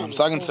many times,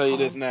 so I can tell you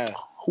this now.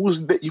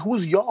 Who's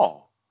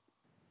y'all?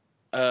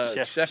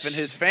 Chef and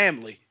his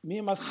family. Me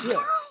and my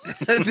yeah.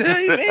 What do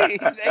you mean?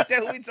 Ain't that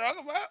who we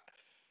talking about?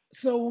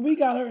 So when we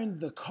got her in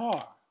the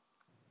car,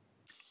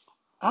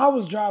 I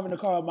was driving the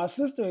car. My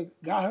sister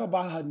got her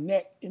by her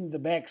neck in the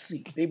back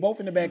seat. They both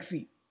in the back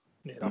seat.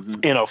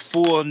 In a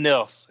full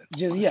Nelson.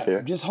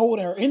 Just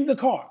holding her in the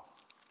car.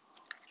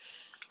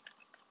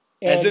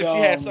 As if she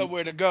had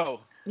somewhere to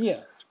go. Yeah.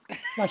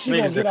 Like she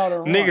gonna get out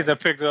of her niggas that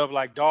picked her up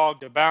like Dog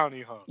the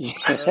Bounty Hunter.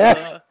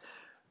 Yeah.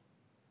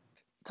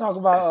 Talk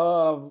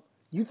about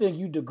you think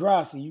you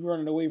Degrassi, you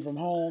running away from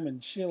home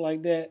and shit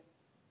like that.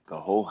 The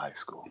whole high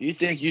school. You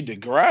think you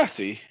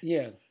Degrassi?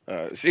 Yeah.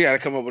 She got to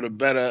come up with a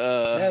better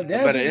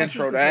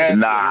intro to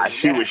ask. Nah,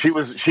 she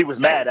was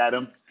mad at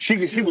him. She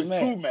was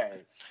too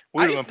mad.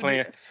 We would have been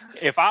playing.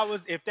 If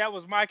that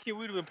was my kid,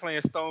 we'd have been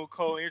playing Stone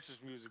Cold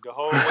entrance music the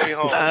whole way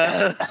home.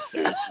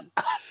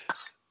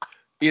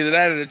 Either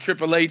that or the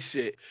Triple H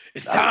shit.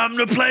 It's time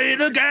to play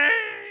the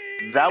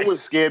game. That would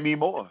scare me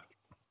more.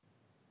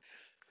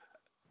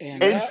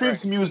 And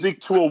entrance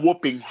music to a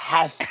whooping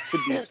has to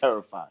be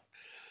terrifying.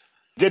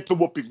 Get the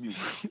whooping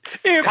music.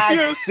 If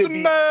you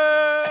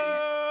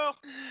smell.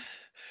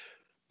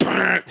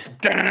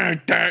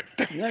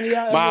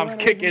 Mom's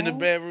kicking the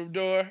bedroom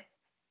door.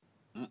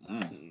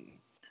 Mm-mm.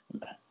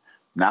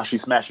 Now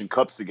she's smashing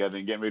cups together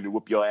and getting ready to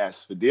whoop your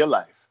ass for dear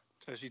life.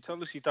 So she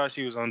told us she thought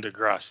she was on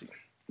Degrassi.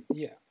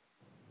 Yeah.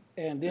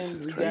 And then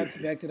we got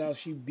back to the house,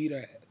 she beat her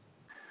ass.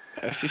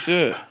 As she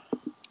should.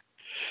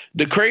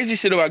 The crazy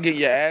shit about getting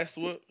your ass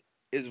whooped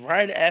is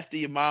right after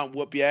your mom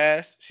whoop your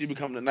ass, she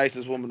become the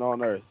nicest woman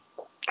on earth.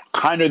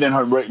 Kinder than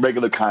her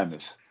regular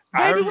kindness.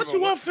 Baby, what you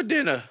want for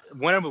dinner?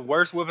 One of the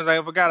worst whoopings I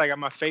ever got. I got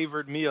my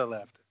favorite meal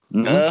after.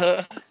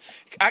 Mm-hmm.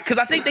 Because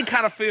I think they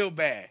kind of feel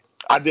bad.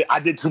 I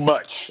did too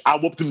much. I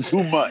whooped him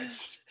too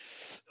much.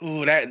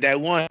 Ooh,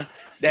 that one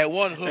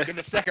hook in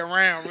the second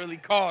round really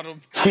caught him.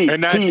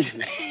 And now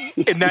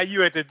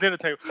you at the dinner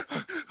table.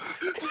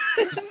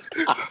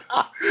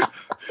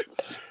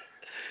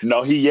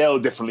 No, he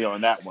yelled differently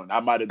on that one. I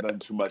might have done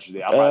too much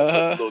there. I might have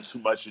put a little too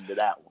much into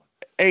that one.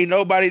 Ain't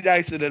nobody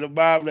nicer than a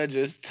mom that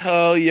just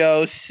tell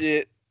your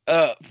shit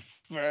up,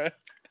 bro.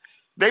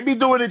 They be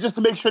doing it just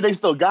to make sure they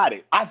still got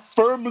it. I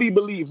firmly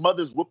believe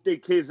mothers whoop their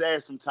kids'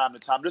 ass from time to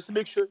time just to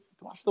make sure,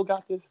 do I still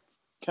got this?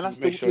 Can I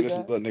still make sure this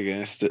little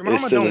nigga is still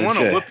Mama don't want to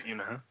check. whoop you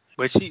now.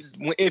 But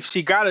if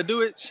she gotta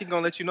do it, she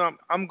gonna let you know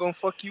I'm gonna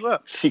fuck you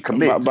up. She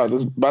commits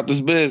about this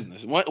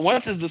business.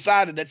 Once it's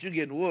decided that you're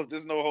getting whooped,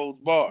 there's no holds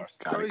bars.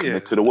 Gotta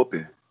commit to the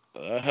whooping.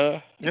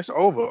 It's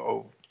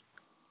over.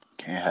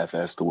 Can't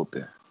half-ass the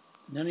whooping.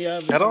 None of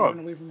y'all ever run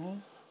away from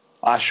home?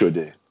 I sure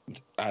did.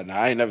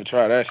 I ain't never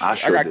tried that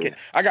shit.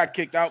 I got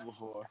kicked out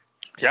before.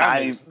 Yeah, I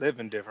ain't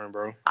living different,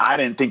 bro. I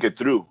didn't think it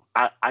through.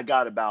 I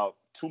got about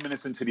 2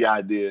 minutes into the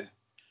idea,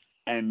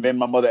 and then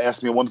my mother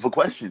asked me a wonderful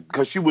question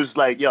because she was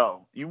like,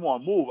 "Yo, you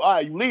want to move? All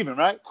right, you leaving,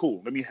 right?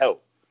 Cool. Let me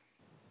help."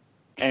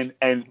 And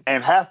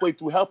halfway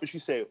through helping, she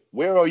said,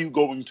 "Where are you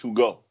going to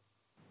go?"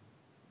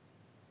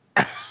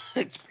 I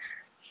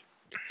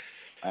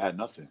had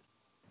nothing.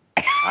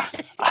 I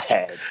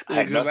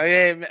had nothing. Like,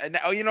 hey, man,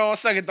 you know, on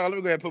second thought, let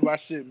me go ahead and put my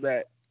shit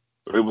back.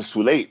 It was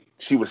too late.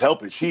 She was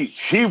helping. She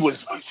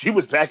was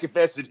packing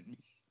faster than me.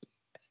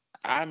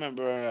 I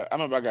remember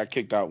I got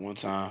kicked out one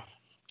time,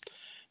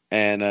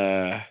 and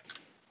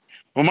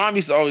my mom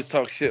used to always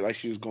talk shit like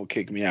she was gonna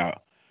kick me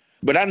out,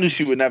 but I knew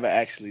she would never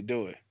actually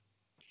do it.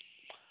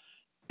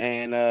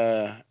 And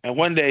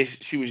one day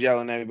she was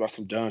yelling at me about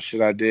some dumb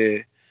shit I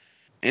did,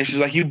 and she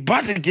was like, "You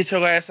about to get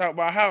your ass out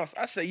my house?"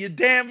 I said, "You're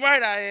damn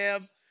right I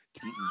am."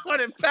 I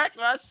done packed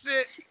my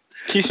shit.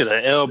 She should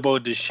have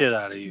elbowed the shit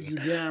out of you. You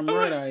damn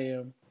right I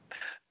am.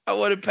 I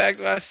would have packed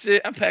my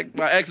shit. I packed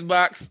my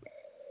Xbox.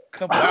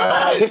 Couple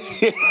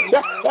hours.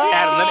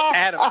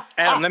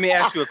 Adam, let me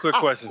ask you a quick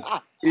question.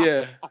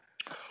 Yeah.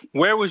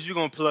 Where was you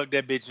gonna plug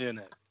that bitch in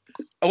at?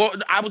 Well,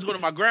 I was going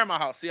to my grandma's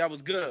house. See, I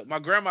was good. My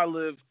grandma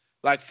lived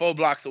like 4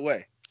 blocks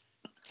away.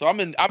 So I'm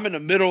in the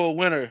middle of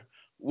winter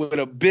with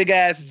a big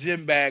ass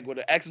gym bag with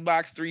an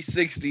Xbox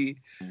 360,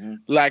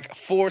 like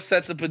 4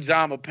 sets of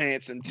pajama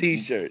pants and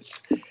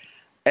t-shirts.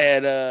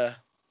 And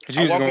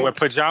you was gonna wear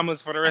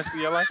pajamas for the rest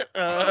of your life?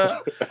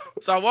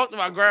 So I walked to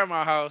my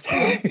grandma's house.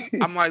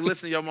 I'm like,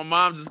 "Listen, yo, my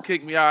mom just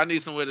kicked me out. I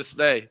need somewhere to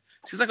stay."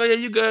 She's like, "Oh yeah,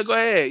 you good? Go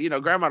ahead. You know,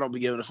 grandma don't be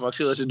giving a fuck.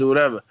 She'll let you do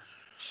whatever."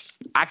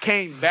 I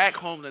came back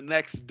home the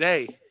next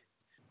day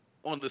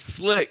on the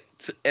slick,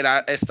 and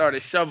I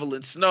started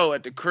shoveling snow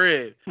at the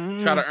crib,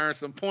 trying to earn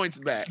some points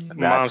back.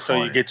 Mom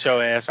told you get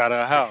your ass out of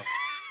the house.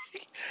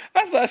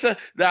 That's what I said.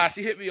 Nah,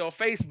 she hit me on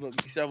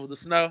Facebook. You shoveled the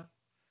snow.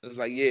 I was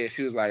like, "Yeah."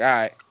 She was like, "All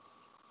right,"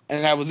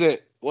 and that was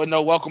it. Wasn't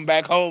no welcome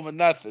back home or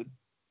nothing.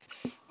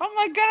 I'm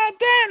like, "God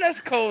damn, that's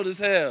cold as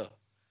hell."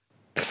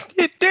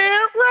 You're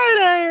damn right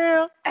I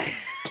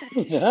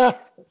am.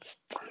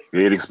 You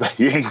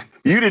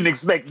didn't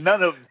expect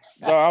none of.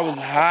 No, I was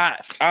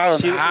hot.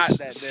 Hot that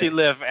day. She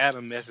left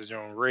Adam a message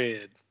on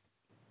red.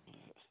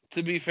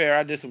 To be fair,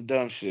 I did some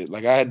dumb shit.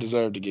 Like, I had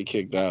deserved to get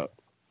kicked out.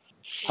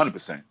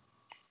 100%.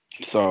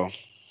 So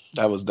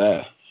that was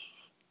that.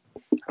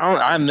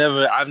 I've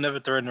never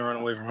threatened to run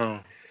away from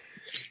home.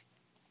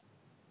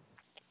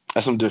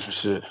 That's some different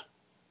shit.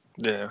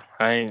 Yeah,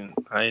 I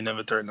ain't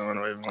never threatened to run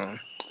away from home.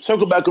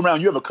 Circle back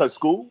around. You ever cut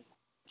school?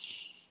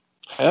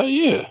 Hell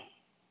yeah.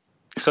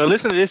 So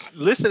listen to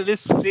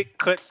this sick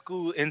cut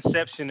school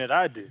inception that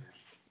I did.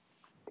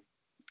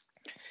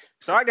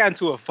 So I got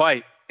into a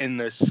fight in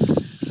the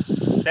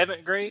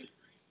 7th grade.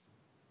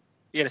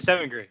 Yeah, the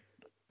 7th grade.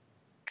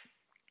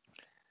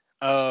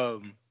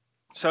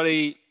 So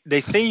they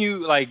send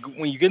you, like,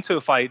 when you get into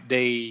a fight,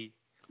 they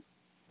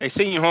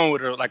send you home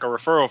with a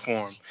referral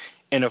form.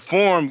 In a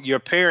form, your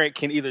parent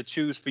can either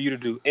choose for you to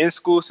do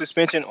in-school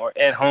suspension or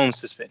at-home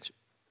suspension.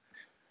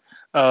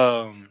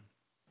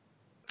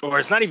 Or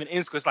it's not even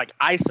in-school, it's like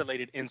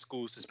isolated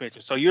in-school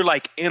suspension. So you're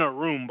like in a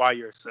room by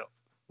yourself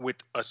with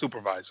a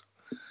supervisor.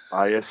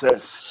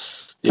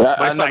 ISS. Yeah,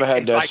 I never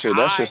had that shit.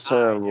 That's just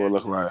terrible to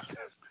look like.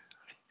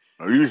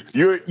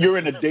 You're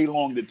in a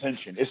day-long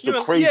detention. It's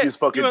the craziest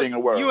fucking thing in the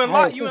world. You in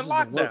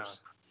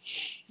lockdown.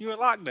 You in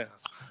lockdown.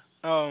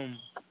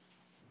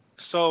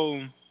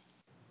 So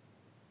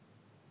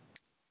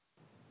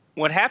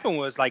what happened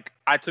was, like,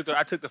 I took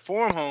the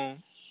form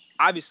home.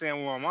 Obviously, I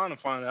want my mom to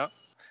find out.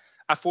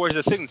 I forged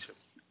a signature.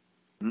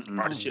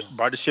 Brought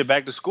the shit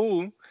back to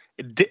school.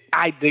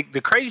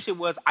 The crazy shit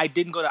was I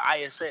didn't go to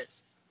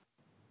ISS.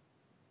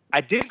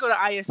 I didn't go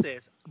to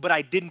ISS, but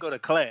I didn't go to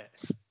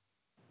class.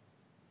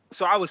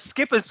 So I was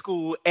skipping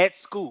school at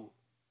school.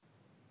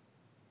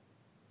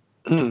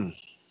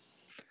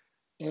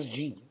 That's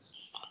genius.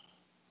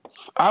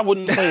 I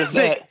wouldn't say it's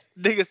that.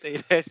 Niggas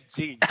say that's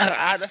genius.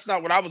 That's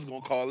not what I was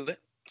gonna call it.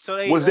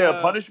 So was there a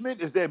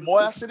punishment? Is there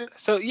more after this?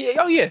 So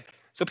yeah.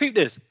 So peep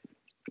this.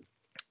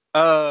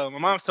 My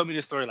mom told me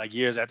this story like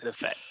years after the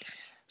fact.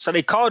 So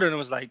they called her and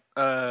was like,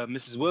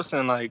 Mrs.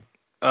 Wilson, like,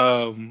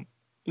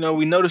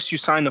 we noticed you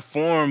signed the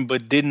form,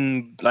 but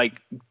didn't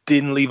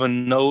leave a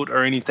note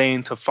or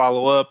anything to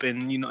follow up,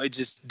 and it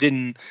just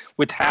didn't,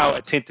 with how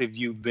attentive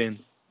you've been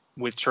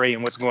with Trey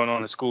and what's going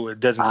on in school. It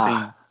doesn't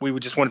seem. We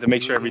just wanted to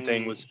make sure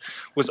everything was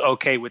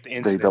okay with the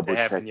incident that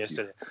happened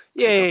yesterday.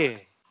 Yeah,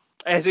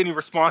 as any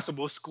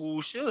responsible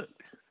school should.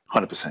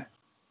 100%.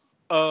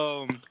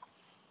 And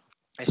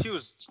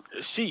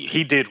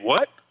he did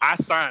what? I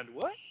signed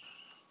what?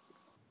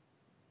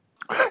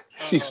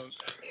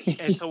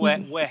 And so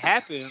what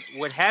happened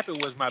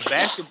was my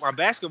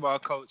basketball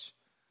coach,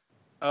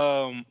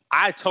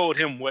 I told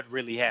him what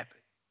really happened.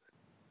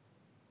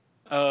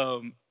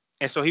 And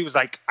so he was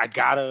like,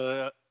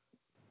 I'll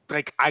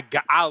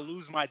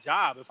lose my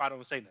job if I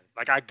don't say nothing.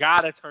 Like, I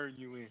gotta turn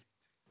you in.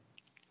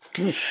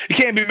 You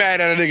can't be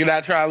mad at a nigga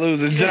not trying to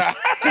lose his job.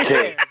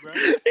 Yeah, bro.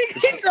 He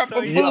trying to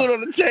put food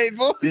on the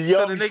table. The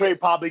young Trey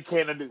probably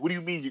can't. What do you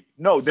mean?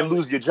 Then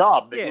lose your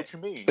job, nigga. Yeah. What you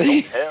mean?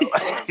 Don't tell.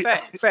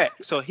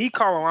 Fact. So he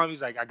called my mom.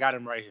 He's like, I got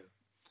him right here.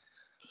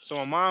 So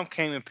my mom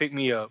came and picked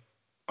me up.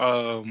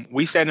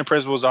 We sat in the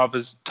principal's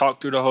office,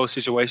 talked through the whole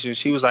situation.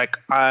 She was like,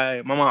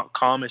 my mom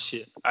calm as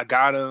shit. I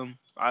got him.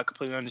 I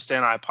completely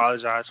understand. I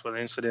apologize for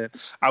the incident.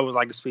 I would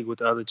like to speak with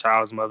the other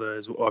child's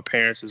mother or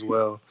parents as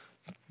well.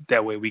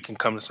 That way we can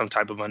come to some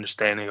type of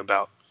understanding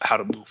about how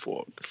to move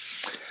forward.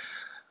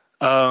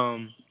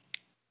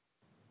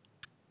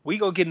 We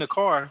go get in the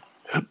car.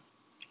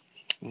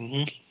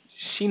 Mm-hmm.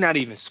 She not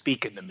even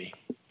speaking to me.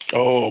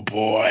 Oh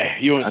boy,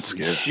 you in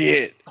some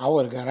shit. I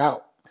would have got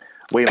out.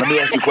 Wait, let me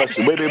ask you a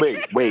question. Wait.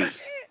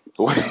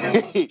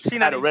 She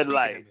not at a red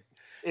light.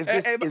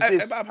 Hey,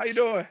 Bob, how you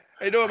doing?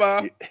 How you doing,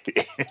 Bob?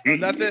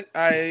 Nothing.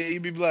 You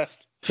be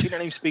blessed. She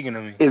not even speaking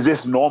to me. Is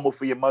this normal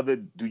for your mother?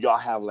 Do y'all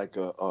have like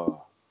a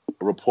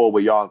rapport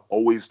where y'all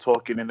always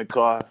talking in the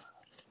car?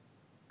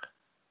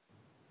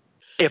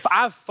 If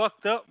I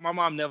fucked up, my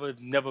mom never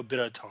bit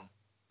her tongue.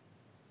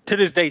 To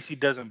this day, she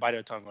doesn't bite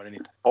her tongue on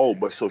anything. Oh,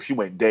 but so she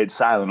went dead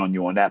silent on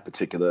you on that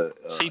particular.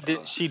 She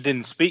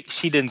didn't speak.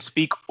 She didn't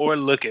speak or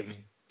look at me.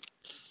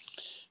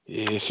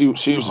 Yeah, she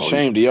was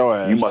ashamed of your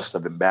ass. You must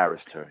have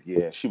embarrassed her.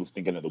 Yeah, she was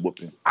thinking of the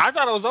whooping. I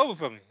thought it was over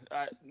for me.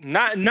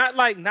 Not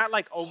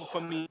like over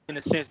for me in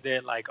the sense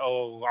that like,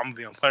 oh, I'm gonna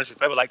be on punishment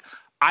forever. Like,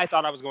 I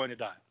thought I was going to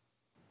die.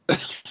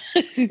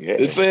 Yeah,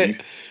 that's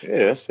it.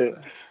 Yeah, that's it.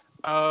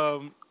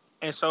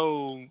 And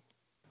so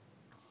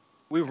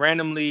we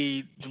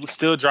randomly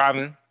still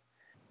driving,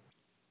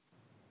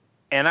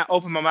 and I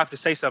opened my mouth to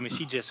say something.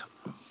 She just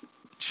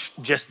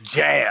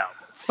jab.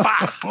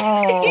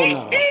 Oh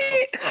no!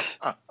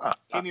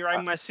 Hit me right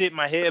in my shit.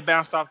 My head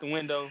bounced off the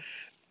window.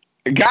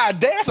 God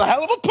damn, that's a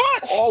hell of a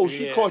punch. Oh,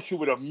 she caught you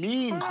with a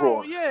mean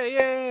cross.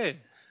 Yeah.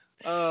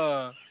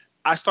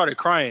 I started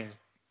crying.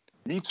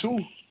 Me too.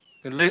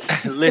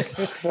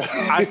 Listen,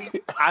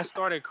 I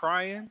started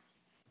crying.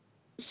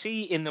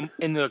 She, in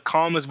the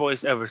calmest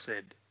voice ever,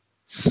 said,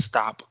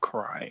 "Stop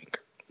crying."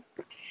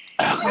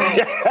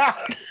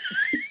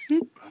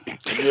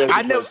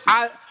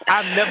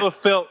 I've never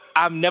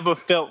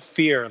felt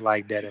fear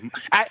like that.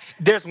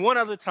 There's one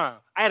other time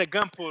I had a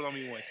gun pulled on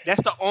me once.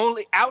 That's the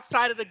only,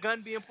 outside of the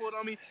gun being pulled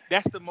on me,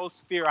 that's the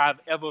most fear I've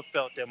ever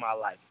felt in my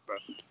life, bro.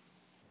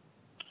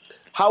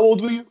 How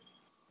old were you?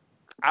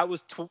 I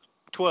was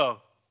 12.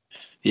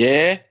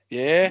 Yeah.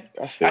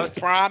 That's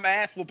prime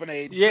ass whooping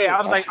age. Yeah, too.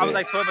 I was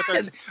like 12 or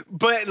 13.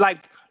 But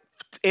like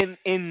in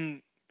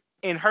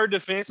her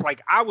defense,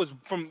 like I was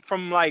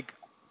from like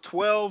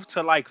 12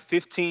 to like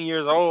 15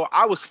 years old,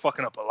 I was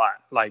fucking up a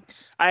lot. Like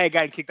I had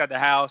gotten kicked out the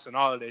house and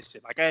all of that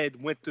shit. Like I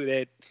had went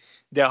through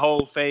that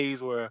whole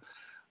phase where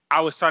I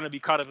was trying to be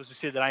caught up in some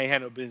shit that I ain't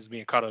had no business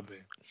being caught up in.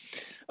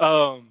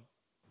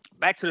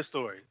 Back to the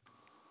story.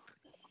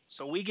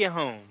 So we get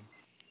home.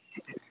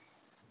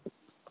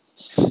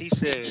 She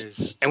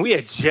says, and we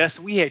had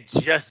just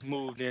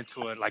moved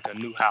into a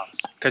new house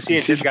because she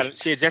had just got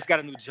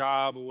a new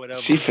job or whatever.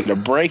 She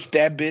finna break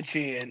that bitch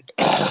in.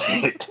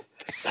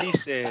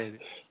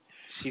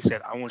 She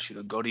said, I want you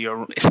to go to your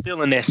room. It's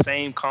still in that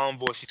same calm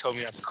voice she told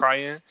me not to cry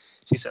in.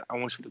 She said, I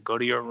want you to go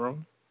to your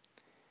room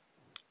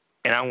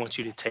and I want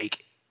you to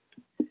take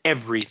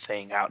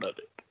everything out of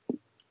it.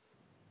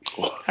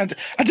 I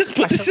just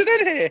put this shit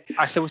in here.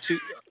 I said, what you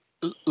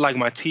like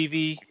my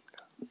TV,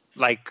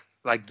 like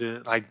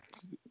the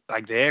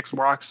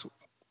Xbox,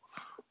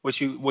 what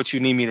you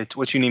need me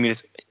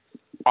to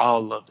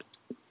all of it.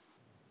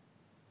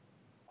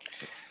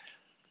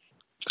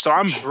 So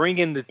I'm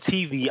bringing the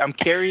TV. I'm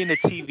carrying the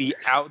TV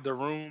out the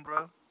room,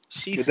 bro.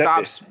 She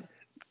stops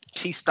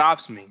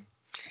me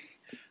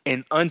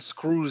and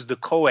unscrews the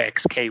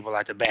coax cable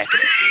at the back of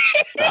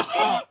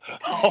that bitch.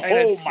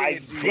 Oh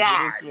my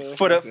God.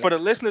 For the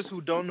listeners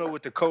who don't know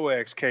what the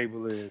coax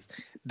cable is,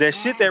 that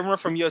shit that run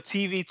from your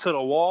TV to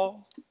the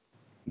wall,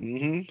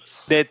 the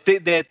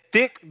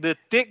thick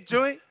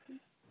joint,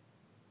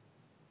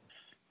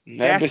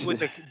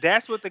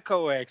 that's what the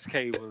coax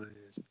cable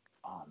is.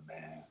 Oh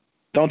man.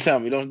 Don't tell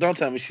me. Don't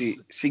tell me she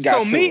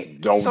got to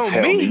it. Don't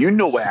tell me. You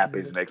know what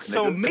happens next.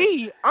 So nigga.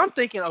 me, I'm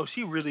thinking, oh,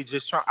 she really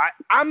just trying.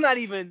 I'm not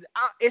even.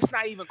 It's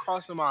not even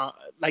crossing my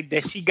like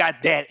that. She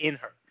got that in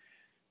her.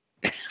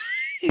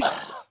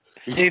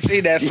 You ain't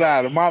seen that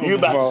side of mama You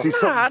about before. to see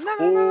something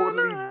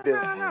totally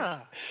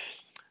different.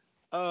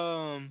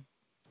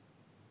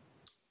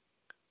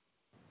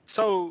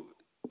 So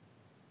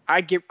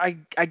I get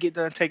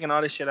done taking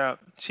all this shit out.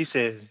 She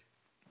says,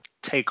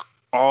 "Take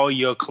all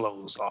your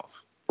clothes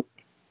off."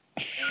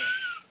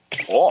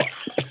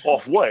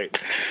 Off what?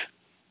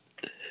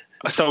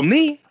 So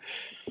me,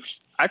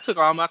 I took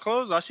all my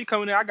clothes off. She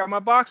coming in, I got my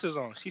boxers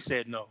on. She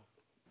said, "No,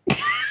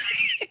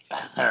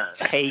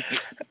 take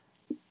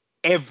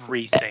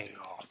everything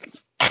off."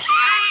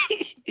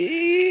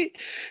 She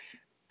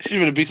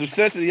gonna be some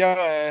sense to your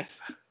ass.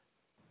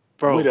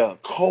 Bro, with a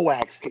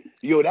coax,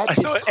 yo, that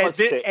bitch cuts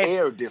the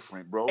air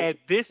different, bro. At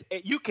this,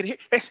 you can hear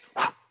it's.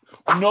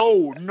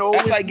 No,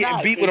 that's like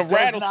getting beat with a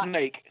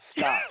rattlesnake.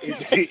 Stop.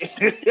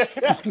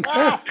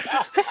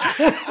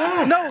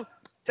 No,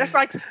 that's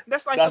like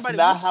somebody.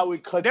 Not how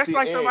it cuts. That's the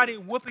like air. Somebody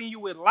whooping you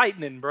with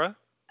lightning, bro.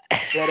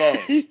 That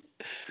ass.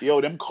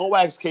 Yo, them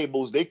coax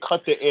cables, they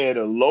cut the air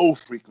to low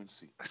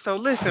frequency. So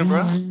listen,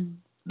 bro.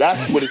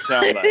 That's what it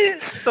sounds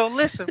like. So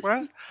listen,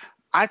 bro.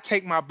 I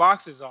take my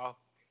boxers off.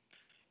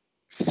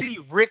 See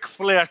Ric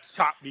Flair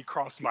chop me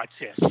across my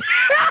chest.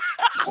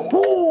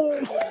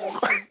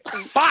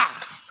 Fire!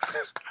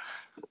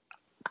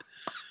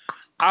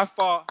 I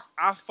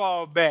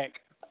fall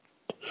back.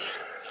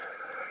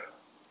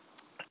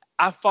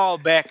 I fall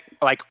back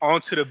like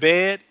onto the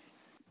bed.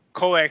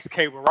 Coax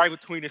cable right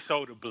between the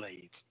shoulder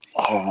blades.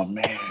 Oh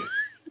man.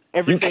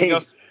 Everything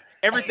else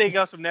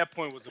from that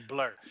point was a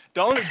blur.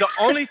 The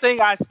only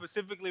thing I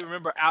specifically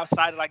remember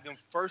outside of like them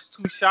first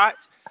two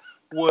shots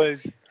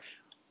was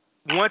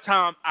one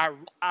time I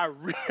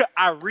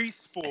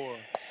reached for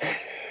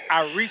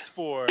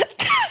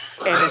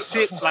and the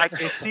shit like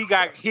and she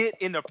got hit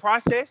in the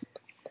process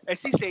and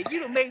she said,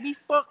 "You done made me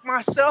fuck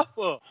myself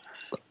up,"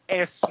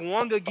 and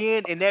swung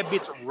again and that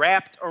bitch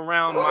wrapped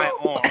around my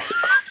arm.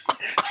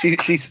 She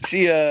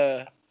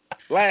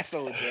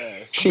lassoed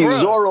his ass. She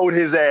Zorro'd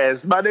his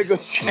ass, my nigga.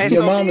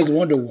 Your mom is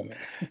Wonder Woman.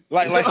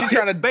 Like she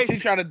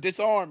trying to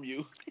disarm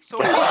you.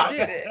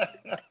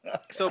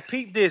 So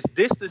peep this.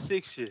 This the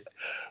sick shit.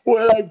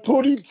 Well, like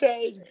Pootie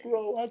Tang,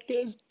 bro. I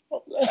can't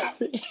stop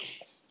laughing.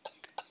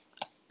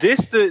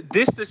 This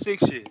the sick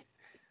shit.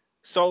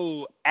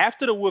 So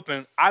after the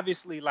whooping,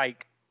 obviously,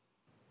 like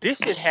this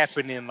shit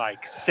happened in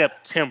like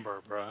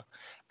September, bro.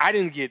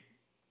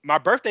 My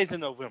birthday's in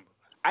November.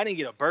 I didn't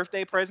get a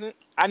birthday present.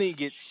 I didn't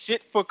get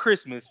shit for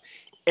Christmas,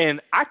 and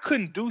I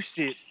couldn't do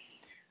shit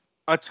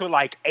until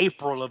like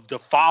April of the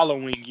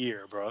following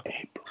year, bro.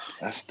 April.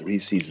 That's 3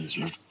 seasons,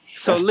 man.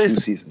 So that's listen,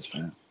 2 seasons,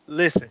 man.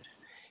 Listen,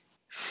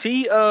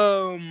 she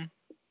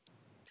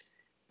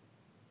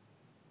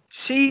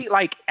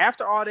like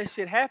after all that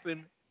shit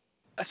happened,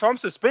 so I'm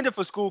suspended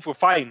for school for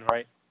fighting,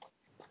 right?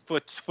 For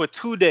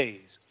 2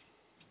 days.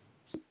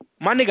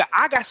 My nigga,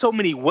 I got so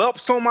many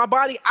whelps on my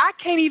body, I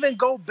can't even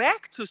go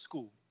back to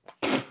school.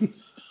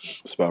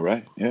 That's about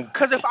right, yeah.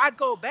 Because if I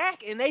go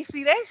back and they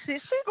see that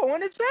shit, she going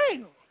to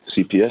jail.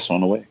 CPS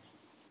on the way.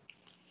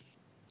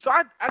 So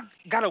I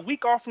got a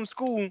week off from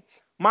school.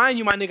 Mind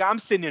you, my nigga, I'm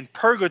sitting in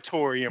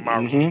purgatory in my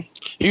room.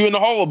 You in the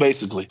hole,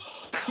 basically.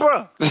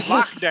 Bruh,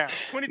 lockdown.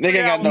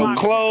 Nigga got no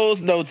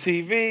clothes, no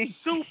TV.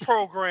 Shoe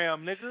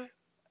program, nigga.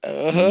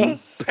 Uh-huh.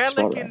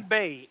 Pelican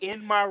Bay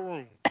in my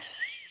room.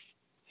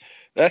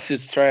 That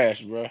shit's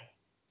trash, bro.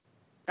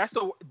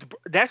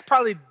 That's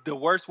probably the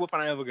worst whooping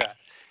I ever got.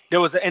 That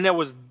was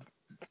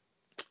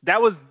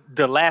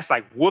the last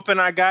like whooping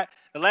I got.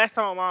 The last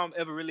time my mom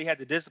ever really had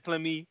to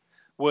discipline me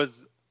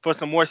was for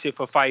some more shit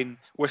for fighting,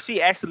 where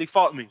she actually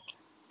fought me.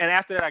 And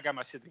after that, I got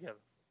my shit together.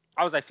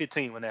 I was like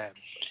 15 when that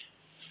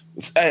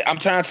happened. Hey, I'm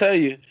trying to tell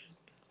you,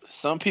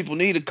 some people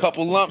need a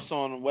couple lumps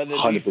on them, whether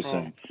it be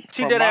from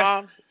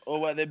moms or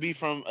whether it be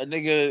from a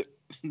nigga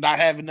not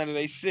having none of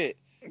their shit.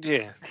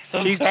 Yeah.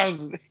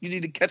 Sometimes you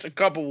need to catch a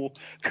couple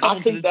I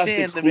think to the that's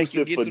chin to make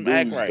you exclusive get for some dudes,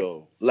 act right.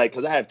 though. Like,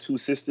 because I have 2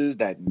 sisters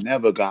that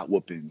never got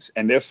whoopings,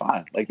 and they're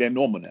fine. Like, they're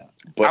normal now.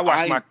 But Go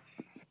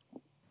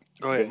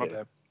ahead, my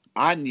bad.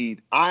 I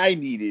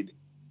needed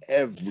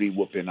every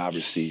whooping I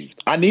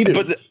received. I needed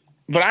it.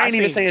 But I ain't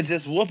even saying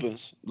just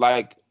whoopings.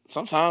 Like,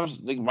 sometimes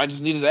they might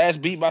just need his ass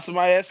beat by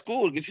somebody at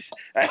school to get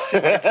that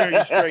shit to turn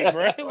you straight,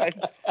 bro. Like,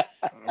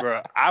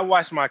 bro, I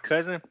watched my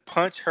cousin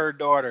punch her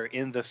daughter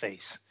in the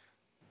face.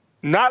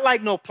 Not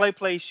like no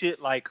play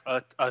shit, like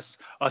a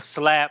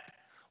slap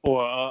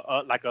or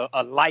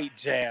a light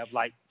jab.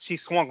 Like she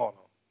swung on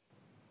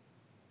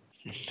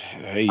him.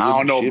 I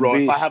don't know, bro.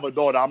 If I have a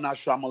daughter, I'm not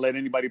sure I'm gonna let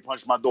anybody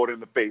punch my daughter in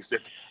the face.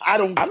 If I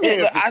don't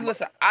care. I'm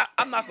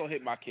not gonna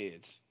hit my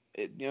kids.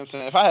 You know what I'm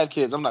saying? If I have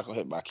kids, I'm not gonna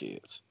hit my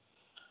kids.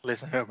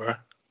 Listen here, bro.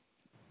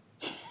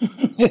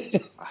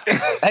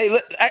 Hey,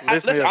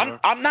 listen.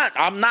 I'm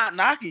not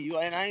knocking you,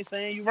 and I ain't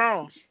saying you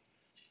wrong.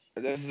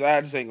 I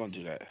just ain't gonna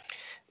do that.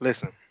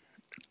 Listen,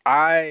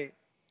 I'm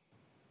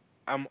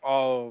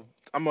a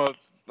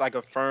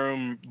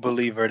firm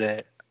believer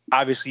that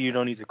obviously you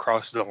don't need to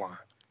cross the line.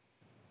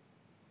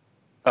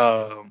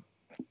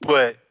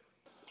 But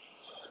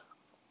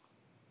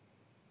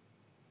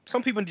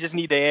some people just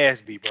need their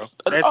ass beat, bro.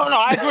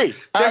 I agree.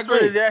 That's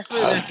really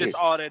just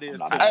all that is.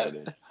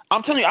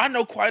 I'm telling you, I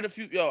know quite a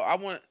few.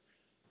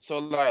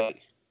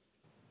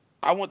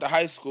 I went to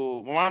high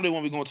school. My mom didn't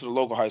want me going to the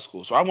local high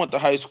school, so I went to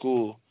high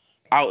school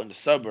out in the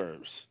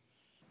suburbs.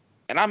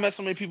 And I met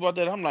so many people out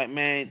there. I'm like,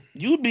 man,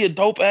 you'd be a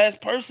dope ass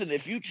person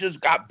if you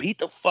just got beat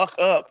the fuck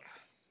up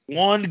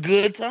one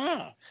good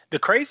time. The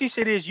crazy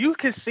shit is you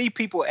can see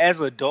people as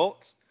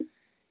adults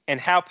and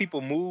how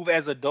people move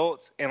as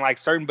adults and like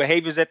certain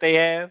behaviors that they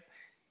have.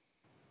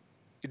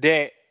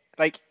 That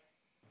like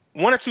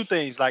one or two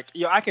things. Like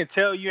I can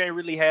tell you ain't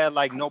really had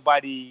like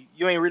nobody.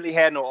 You ain't really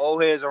had no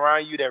old heads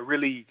around you that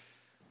really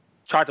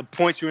tried to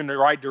point you in the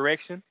right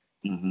direction.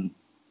 Mm-hmm.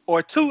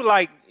 Or two,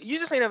 like you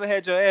just ain't ever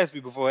had your ass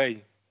beat before,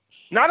 hey.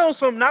 Not on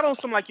some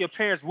like your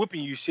parents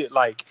whipping you shit.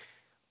 Like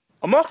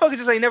a motherfucker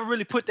just ain't never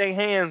really put their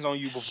hands on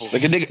you before.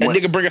 Like a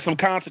nigga bringing some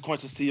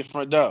consequences to your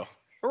front door.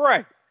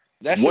 Right.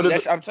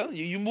 I'm telling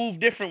you, you move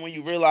different when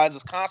you realize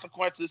there's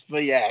consequences for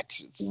your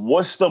actions.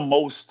 What's the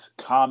most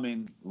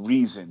common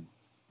reason,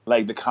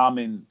 like the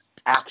common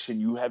action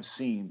you have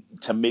seen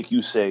to make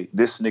you say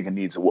this nigga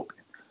needs a whooping?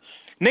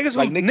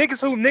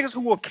 Niggas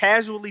who will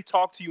casually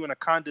talk to you in a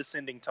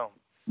condescending tone.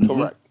 Mm-hmm.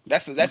 Correct.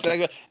 That's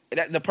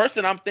the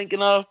person I'm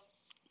thinking of.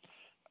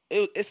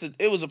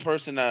 It was a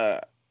person,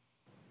 an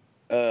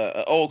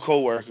old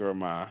coworker of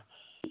mine.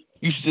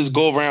 Used to just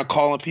go around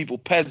calling people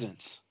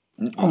peasants.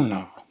 Oh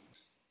no.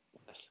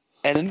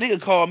 And the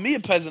nigga called me a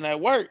peasant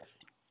at work,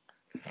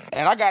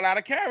 and I got out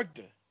of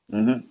character.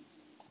 Mm-hmm.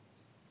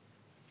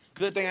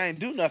 Good thing I ain't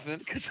do nothing,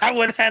 because I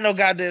wouldn't have no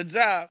goddamn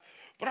job.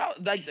 But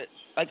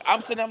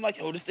I'm sitting there, I'm like,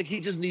 yo, this thing, he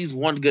just needs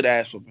one good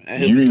ass whooping.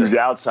 You use the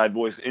outside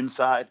voice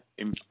inside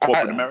in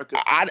corporate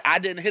America? I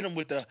didn't hit him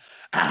with the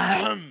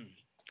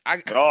I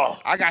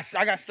got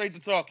straight to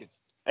talking.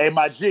 Hey,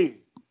 my G.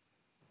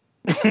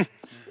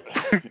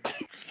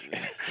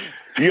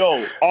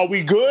 Yo, are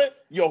we good?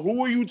 Yo,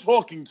 who are you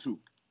talking to?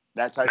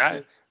 That type of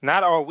thing.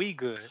 Not are we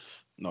good.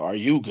 No, are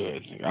you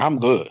good? I'm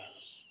good.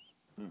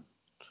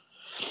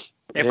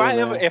 If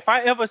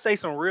I ever say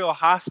some real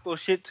hostile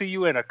shit to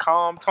you in a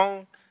calm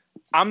tone,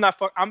 I'm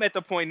at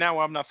the point now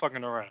where I'm not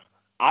fucking around.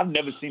 I've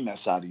never seen that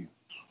side of you.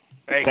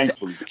 Hey,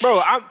 thankfully,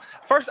 bro. I'm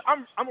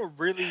a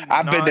really.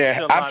 I've been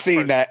there. I've seen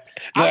person. That.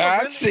 No,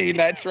 I've seen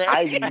that. Trey.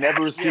 I've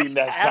never seen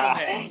that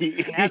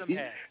side. Adam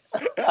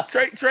has.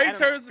 Trey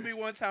turns to me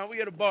one time. We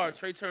at a bar.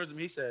 Trey turns to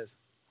me. He says,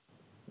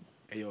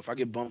 "Hey, yo, if I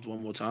get bumped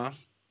one more time,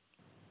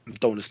 I'm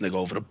throwing this nigga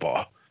over the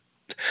bar."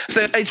 I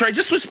said, "Hey, Trey,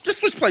 just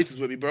switch places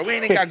with me, bro. We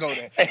ain't gotta go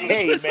there."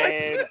 Hey,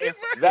 man,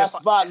 that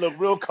spot look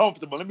real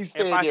comfortable. Let me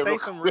stand there. If I say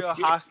some real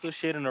hostile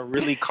shit in a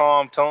really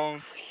calm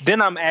tone,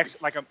 then I'm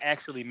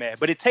actually mad.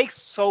 But it takes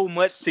so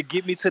much to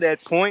get me to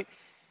that point.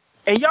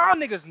 And y'all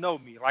niggas know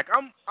me. Like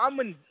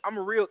I'm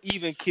a real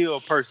even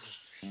kill person.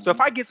 So if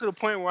I get to the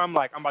point where I'm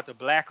like, I'm about to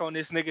black on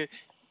this nigga,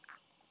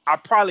 I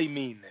probably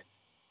mean that.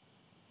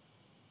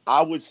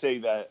 I would say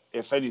that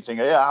if anything,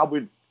 yeah, I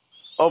would.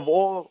 Of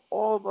all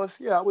of us,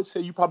 yeah, I would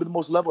say you're probably the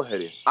most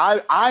level-headed.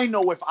 I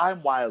know if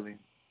I'm wilding,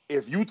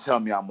 if you tell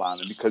me I'm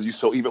wilding because you're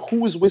so even.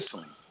 Who is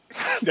whistling?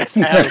 That's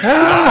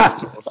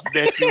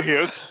that you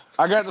hear.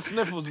 I got the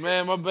sniffles,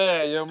 man. My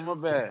bad, yo. My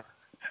bad.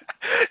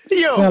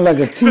 Yo, sound like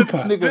a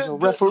teapot. Nigga's a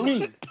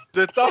referee.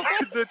 The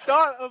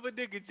thought of a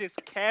nigga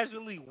just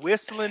casually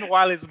whistling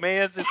while his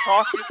man's is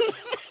talking.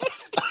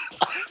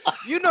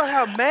 You know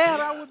how mad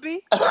I would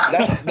be?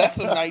 That's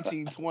some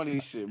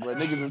 1920s shit, bro.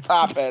 Niggas in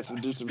top hats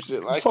would do some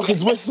shit like fucking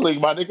whistling,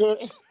 my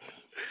nigga.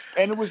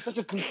 And it was such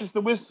a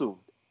consistent whistle.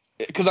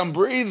 Because I'm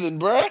breathing,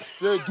 bro.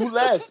 Do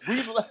less.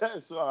 Breathe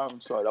less. Oh,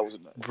 I'm sorry, that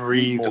wasn't nice.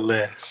 Breathe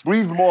less.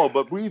 Breathe more,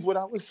 but breathe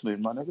without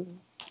whistling, my nigga.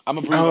 I'm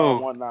going to breathe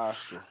on one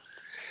nostril.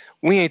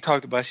 We ain't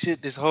talked about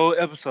shit this whole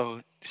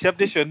episode. Except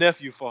this your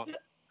nephew fault.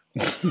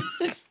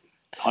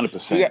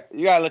 100%.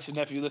 You gotta let your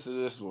nephew listen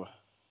to this one.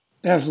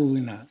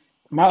 Absolutely not.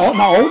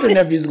 My older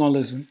nephew's gonna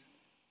listen.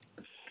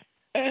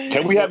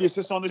 Can we have your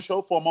sister on the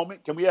show for a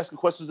moment? Can we ask her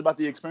questions about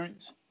the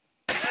experience?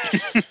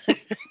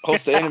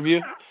 Host the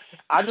interview.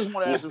 I just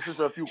want to ask your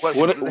sister a few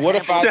questions. What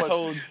if I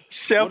told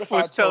Chef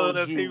was telling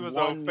us he was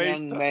on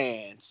FaceTime? Young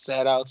man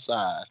sat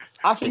outside.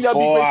 I think that'd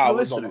be great for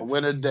listeners. On a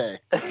winter day.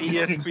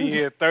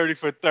 ESPN 30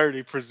 for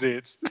 30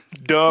 presents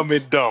Dumb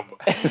and Dumber.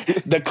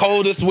 The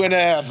coldest winter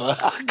ever.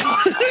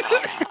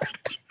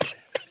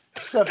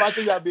 Chef, I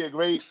think that'd be a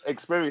great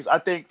experience. I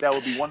think that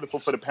would be wonderful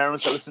for the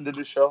parents that listen to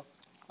this show.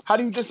 How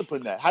do you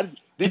discipline that?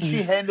 Did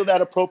she handle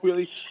that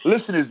appropriately?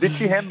 Listeners, did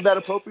she handle that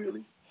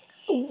appropriately?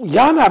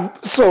 Y'all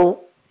not.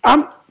 So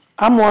I'm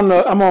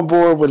on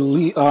board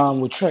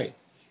with Trey.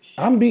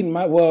 I'm beating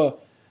my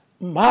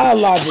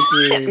logic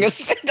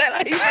is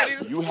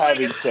you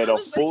haven't said a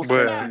full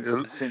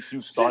sentence since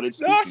you started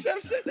speaking. No,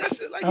 Chef said that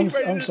shit like I'm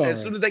sorry.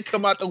 As soon as they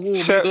come out the womb,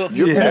 let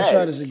me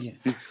try this again.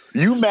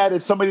 You mad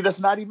at somebody that's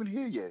not even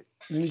here yet.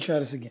 Let me try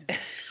this again.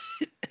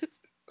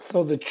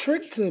 So the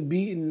trick to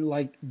beating,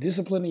 like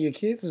disciplining your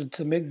kids, is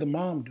to make the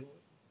mom do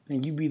it,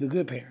 and you be the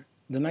good parent,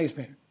 the nice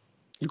parent.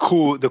 The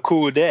cool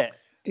dad.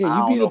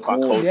 Yeah, you be the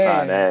cool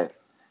dad.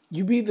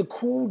 You be the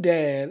cool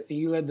dad, and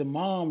you let the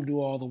mom do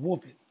all the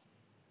whooping.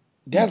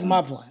 That's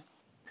my plan.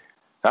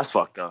 That's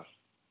fucked up.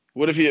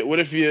 What if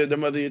the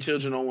mother of your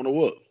children don't want to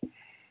whoop?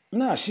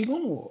 Nah, she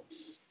gonna whoop.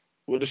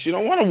 What if she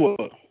don't want to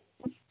whoop?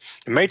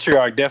 The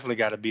matriarch definitely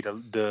got to be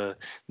the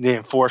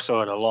enforcer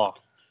of the law.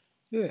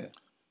 Yeah.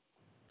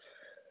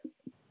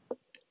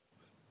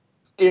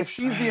 If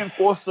she's the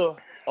enforcer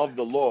of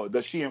the law,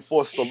 does she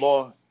enforce the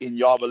law in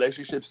y'all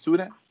relationships too?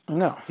 Then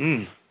No.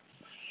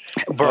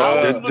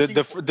 Bro,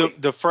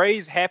 the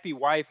phrase "happy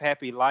wife,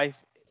 happy life"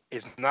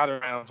 is not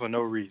around for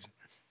no reason.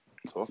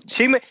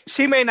 She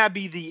may not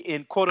be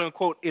the quote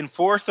unquote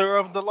enforcer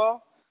of the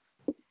law,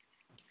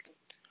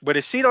 but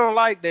if she don't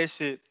like that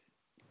shit,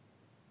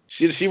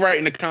 she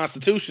writing the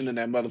Constitution in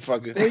that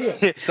motherfucker.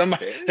 Yeah.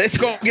 Somebody, it's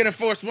gonna get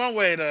enforced one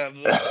way or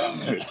the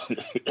other.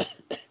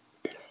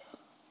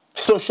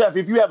 So, Chef,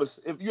 if you have a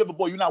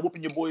boy, you're not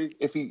whooping your boy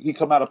if he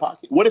come out of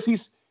pocket. What if he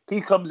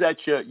comes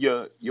at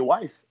your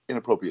wife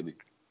inappropriately?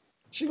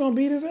 She gonna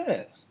beat his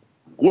ass.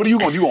 What are you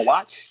gonna do? You gonna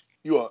watch?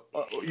 You a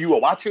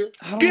watcher?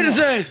 Get his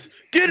ass!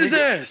 Get his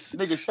ass!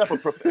 Nigga, Chef, are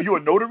you a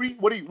notary?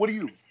 What are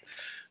you?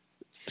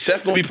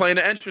 Chef gonna be playing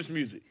the entrance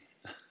music.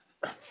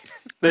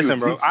 Listen,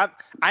 bro.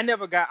 I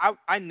never got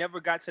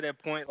to that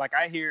point. Like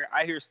I hear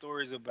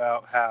stories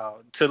about how,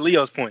 to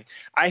Leo's point,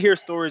 I hear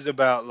stories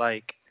about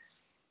like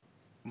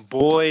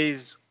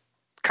boys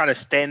kind of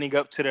standing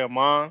up to their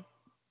mom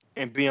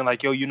and being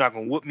like, "Yo, you're not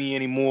gonna whoop me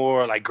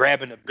anymore," or like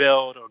grabbing a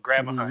belt or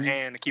grabbing her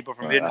hand to keep her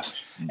from hitting.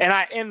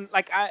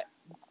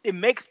 It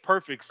makes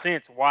perfect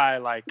sense why,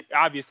 like,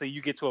 obviously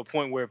you get to a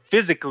point where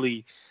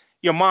physically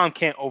your mom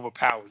can't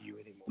overpower you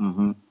anymore.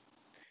 Mm-hmm.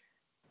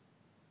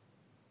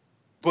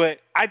 But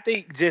I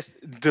think just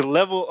the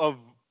level of,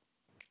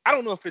 I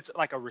don't know if it's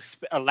like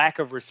a lack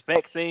of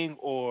respect thing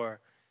or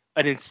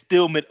an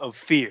instillment of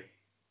fear.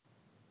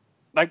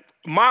 Like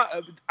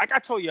like I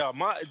told y'all,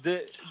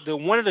 the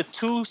one of the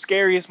two most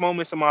scariest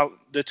moments of my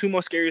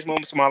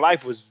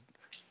life was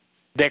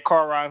that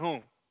car ride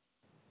home.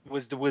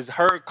 Was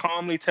her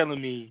calmly telling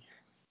me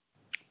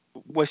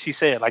what she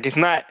said. Like for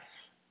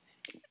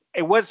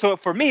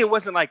me, it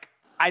wasn't like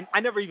I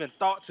never even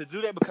thought to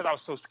do that because I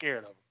was so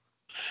scared of her.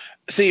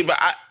 See, but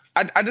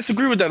I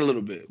disagree with that a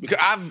little bit because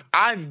I've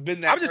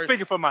been that. I'm just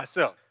speaking for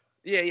myself.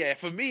 Yeah.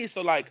 For me,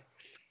 so like,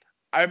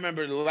 I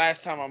remember the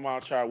last time my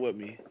mom tried with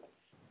me.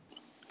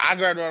 I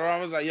grabbed her arm.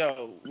 I was like,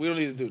 "Yo, we don't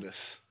need to do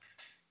this.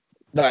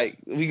 Like,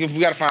 we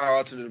got to find an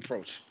alternate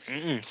approach."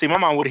 Mm-mm. See, my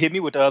mom would have hit me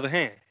with the other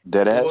hand.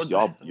 Dead ass,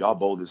 y'all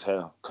bold as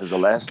hell. Because the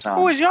last time,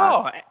 who is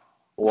y'all?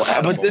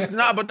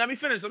 But let me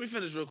finish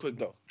real quick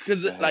though,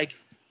 because like,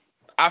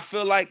 I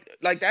feel like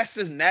that's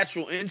just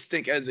natural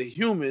instinct as a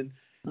human.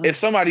 If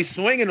somebody's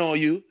swinging on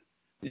you,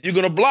 you're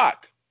gonna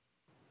block.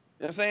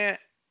 You know what I'm saying?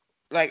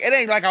 Like, it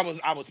ain't like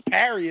I was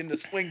parrying the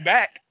swing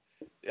back.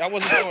 I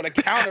wasn't throwing a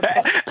counter.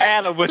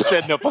 Adam was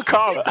setting up a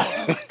counter.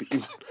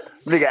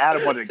 Nigga,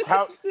 Adam wanted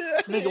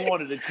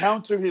to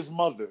counter his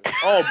mother.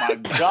 Oh my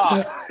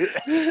God.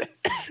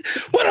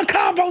 What a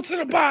combo to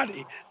the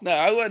body. No,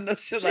 I wasn't no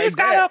shit like that. She's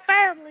got a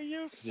family,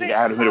 you Nigga,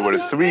 Adam hit her with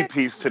a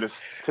 3-piece to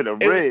the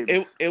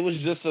ribs. It was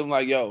just some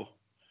like, yo.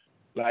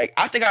 Like,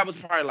 I think I was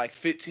probably like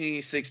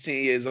 15,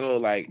 16 years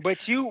old. Like,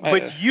 but you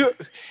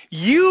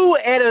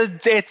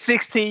at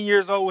 16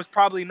 years old was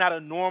probably not a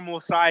normal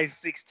size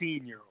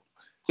 16-year-old.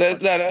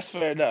 That's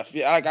fair enough.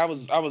 Yeah, like I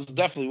was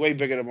definitely way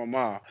bigger than my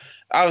mom.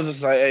 I was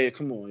just like, "Hey,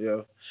 come on,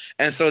 yo."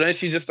 And so then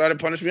she just started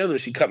punishing me.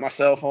 She cut my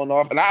cell phone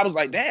off, and I was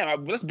like,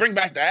 "Damn, let's bring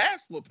back the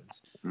ass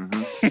whoopings."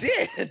 Mm-hmm.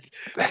 Shit.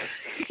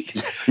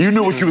 You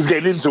knew what you was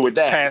getting into with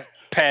that.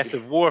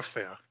 Passive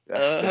warfare.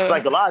 It's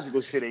psychological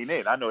shit, ain't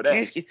it? I know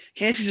that.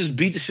 Can't you just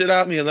beat the shit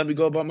out of me and let me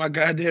go about my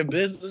goddamn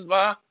business,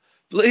 ma?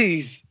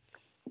 Please.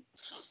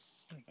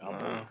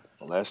 The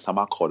last time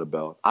I caught a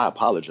belt, I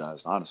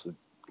apologized, honestly.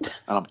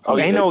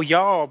 Ain't no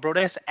y'all, bro.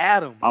 That's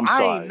Adam. I'm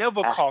sorry. I ain't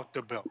never caught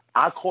the belt.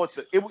 I caught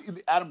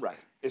Adam, right.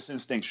 It's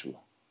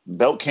instinctual.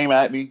 Belt came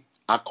at me.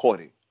 I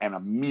caught it and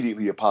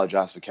immediately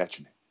apologized for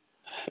catching it.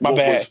 My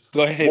bad.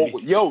 Go ahead.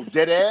 Yo,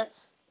 dead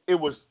ass. It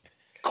was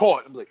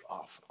caught. I'm like,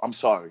 oh, I'm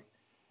sorry.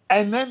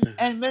 And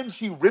then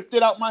she ripped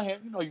it out my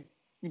hand. You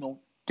know,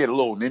 get a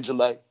little ninja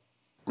like,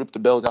 rip the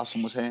belt out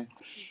someone's hand.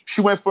 She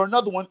went for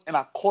another one, and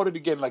I caught it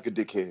again like a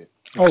dickhead.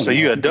 Oh, so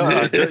you a double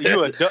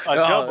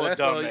that's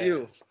dumb on man.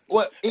 you.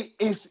 Well,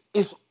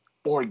 it's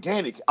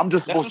organic. I'm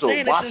just supposed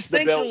to watch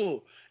the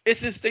belt.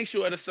 It's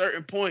instinctual at a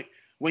certain point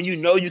when you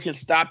know you can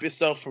stop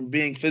yourself from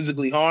being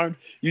physically harmed.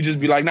 You just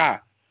be like, nah.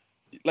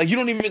 Like, you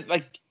don't even,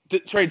 like,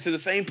 Trey, to the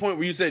same point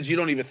where you said you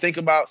don't even think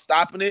about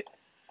stopping it.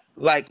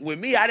 Like, with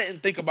me, I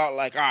didn't think about,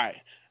 like, all right,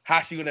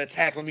 how's she going to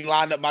attack? Let me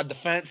line up my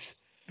defense.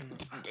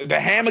 The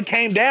hammer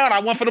came down. I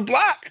went for the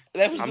block.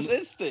 That was just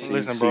instant.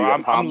 Listen, bro,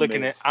 I'm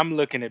looking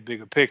at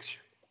bigger picture.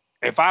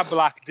 If I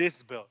block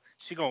this belt,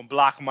 she gonna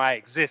block my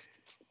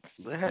existence.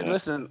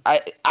 Listen,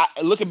 I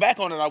looking back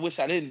on it, I wish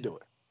I didn't do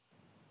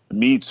it.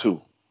 Me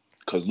too.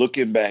 Because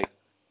looking back,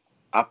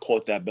 I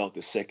caught that belt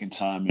the second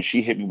time, and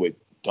she hit me with,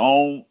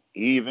 "Don't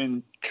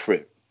even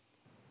trip."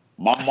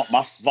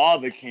 My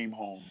father came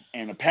home,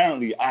 and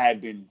apparently I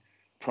had been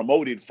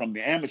promoted from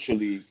the amateur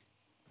league.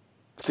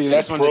 See,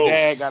 that's when the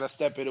dad got to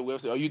step in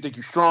and say, "Oh, you think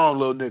you strong,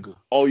 little nigga?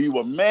 Oh, you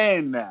a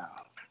man now."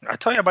 I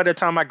told you about that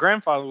time my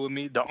grandfather with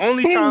me. The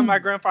only time my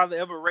grandfather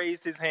ever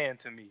raised his hand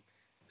to me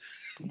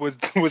was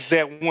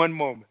that one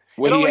moment.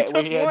 Where It he only had, took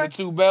where he had one. the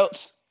two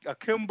belts.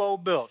 Akimbo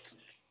belts.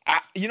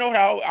 You know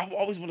how I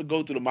always want to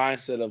go through the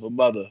mindset of a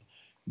mother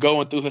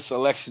going through her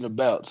selection of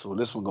belts. Well,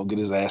 this one gonna get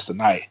his ass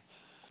tonight.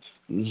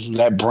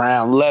 That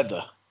brown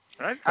leather.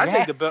 I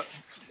think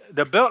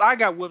the belt I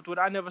got whipped with,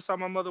 I never saw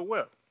my mother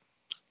whip.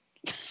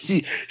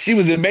 She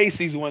was in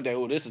Macy's one day.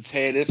 Oh, this will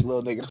tear this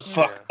little nigga the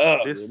fuck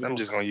up. I'm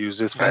just gonna use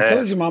this for I ass.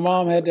 told you my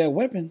mom had that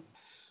weapon.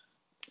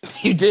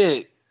 You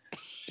did.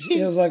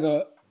 It was like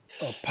a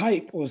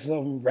pipe or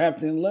something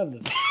wrapped in leather.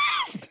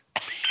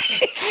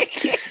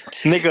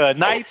 Nigga, a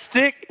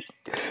nightstick?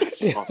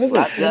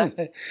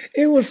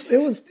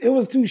 It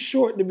was too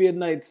short to be a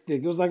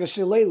nightstick. It was like a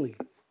shillelagh.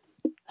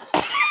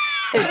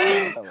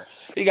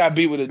 He got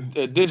beat with a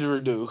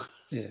didgeridoo.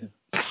 Yeah.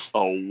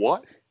 Oh,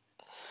 what?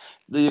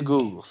 Do your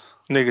Googles.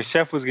 Nigga,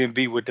 Chef was getting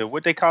beat with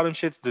what they call them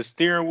shits? The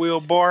steering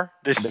wheel bar?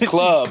 The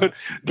club.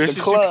 The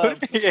club.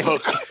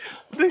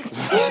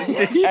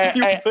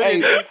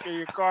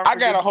 I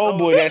got a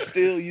homeboy that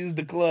still use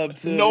the club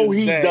too. No,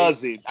 he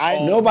doesn't.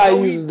 Nobody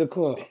uses the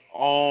club.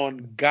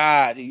 On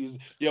God, he used.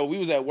 Yo, we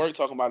was at work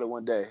talking about it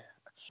one day.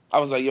 I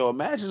was like, yo,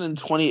 imagine in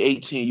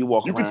 2018 you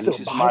walk around and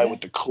see somebody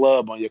with the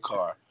club on your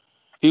car.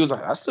 He was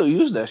like, I still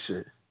use that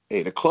shit.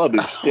 Hey, the club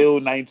is still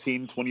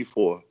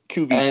 1924.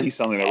 QVC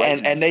selling it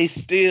right now. And they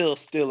still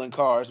stealing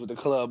cars with the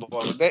club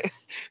on it.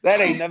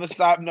 That ain't never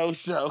stopped no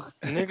show.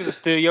 Niggas will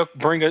steal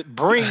bring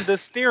the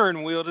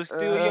steering wheel to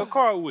steal your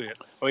car with.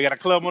 Oh, you got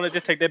a club on it?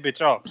 Just take that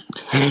bitch off.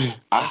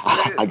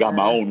 I got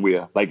my own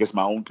wheel. Like it's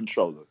my own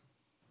controller.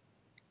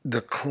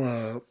 The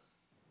club.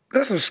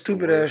 That's some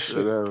stupid ass shit.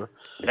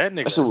 That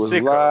nigga shit was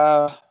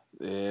live.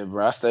 Yeah,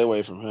 bro, I stay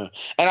away from him.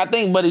 And I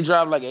think Buddy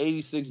drive like an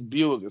 86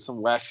 Buick or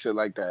some whack shit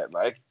like that.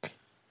 Like,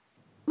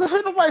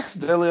 ain't nobody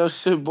steal your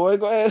shit, boy.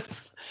 Go ahead.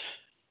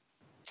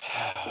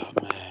 Oh,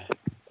 man.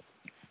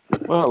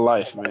 What a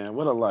life, man.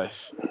 What a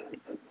life.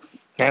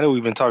 Now that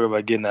we've been talking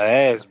about getting our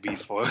ass beat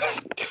for an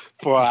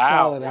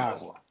solid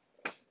hour.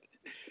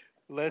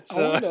 Let's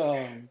I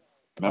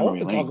want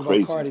to talk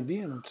about Cardi B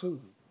and them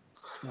too.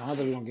 No, I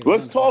really want to get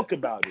Let's talk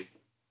about it.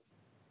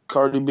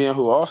 Cardi B and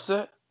who?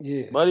 Offset?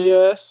 Yeah. Buddy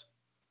ass?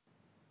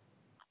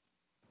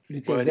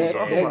 Because that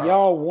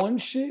y'all won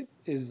shit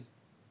is...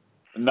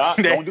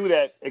 Don't do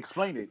that.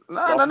 Explain it.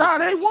 No,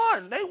 they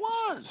won. They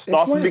won.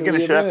 Start from the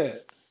beginning, Chef.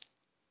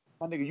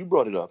 My nigga, you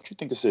brought it up. What you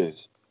think this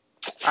is?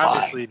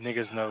 Obviously,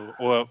 niggas know.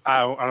 Well,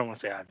 I don't want to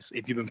say obviously.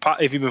 If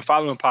you've been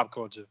following pop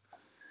culture,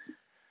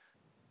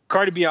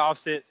 Cardi B and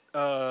Offset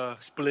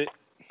split.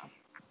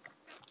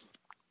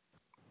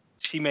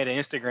 She made an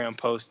Instagram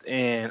post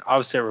and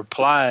Offset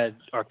replied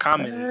or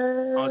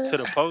commented onto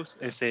the post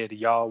and said,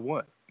 "Y'all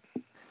won."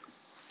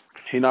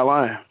 He not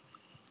lying.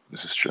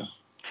 This is true.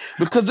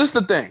 Because this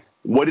the thing.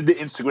 What did the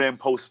Instagram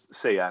post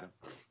say, Adam?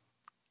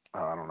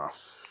 I don't know.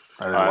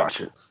 I didn't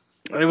watch it.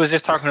 It was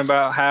just talking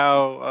about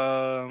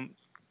how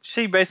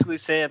she basically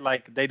said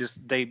like they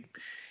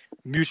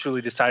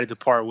mutually decided to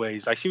part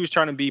ways. Like she was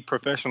trying to be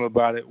professional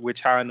about it,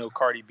 which how I know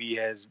Cardi B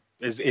is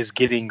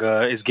getting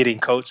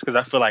coached because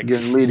I feel like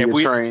getting media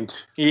trained.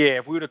 Yeah,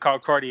 if we would have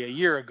called Cardi a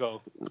year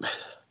ago.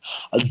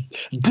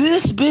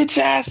 This bitch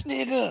ass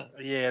nigga.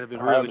 Yeah, it'd been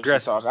real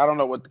aggressive. I don't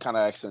know what kind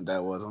of accent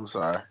that was. I'm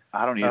sorry.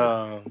 I don't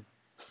either.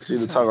 She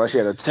would talk like she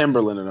had a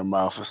Timberland in her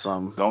mouth or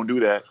something. Don't do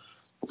that.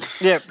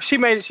 Yeah, she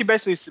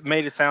basically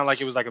made it sound like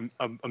it was like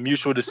a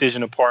mutual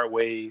decision to part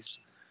ways,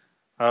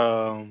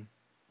 and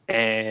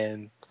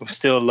we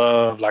still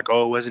love. Like,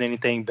 oh, it wasn't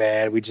anything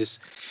bad. We just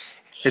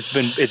it's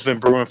been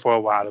brewing for a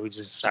while, and we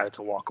just decided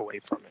to walk away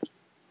from it.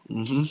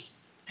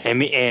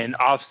 Mm-hmm. And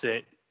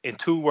Offset in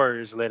 2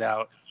 words let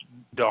out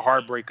the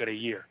heartbreak of the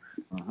year.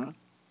 Mm-hmm.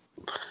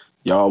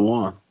 Y'all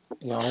won.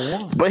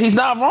 But he's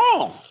not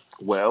wrong.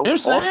 Well, you know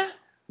what I'm saying?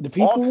 The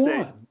people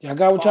won. Y'all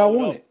got what y'all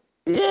wanted.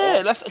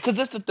 Yeah, that's because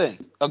that's the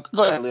thing.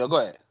 Go ahead, Leo. Go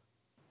ahead.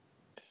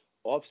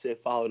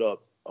 Offset followed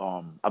up.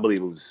 I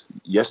believe it was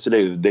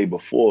yesterday or the day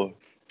before.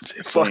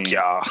 Said, fuck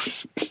y'all.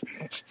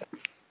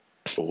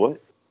 For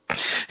what?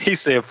 He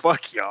said,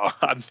 fuck y'all.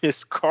 I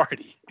miss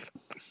Cardi.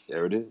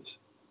 There it is.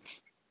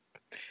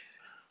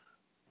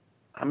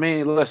 I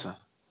mean, listen.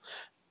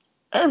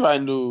 Everybody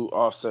knew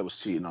Offset was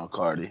cheating on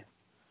Cardi.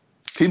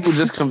 People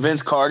just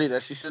convinced Cardi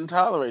that she shouldn't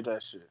tolerate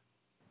that shit.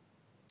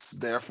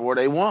 Therefore,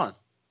 they won.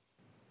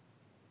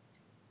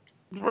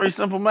 Very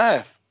simple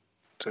math.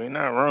 So you're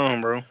not wrong,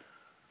 bro.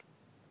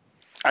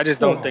 I just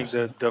don't think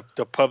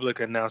the public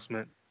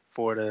announcement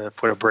for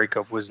the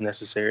breakup was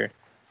necessary.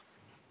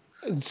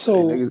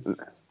 So,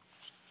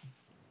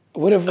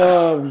 what if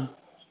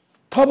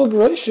public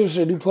relationships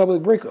should do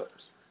public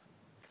breakups?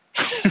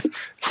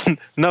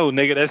 No,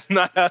 nigga, that's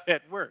not how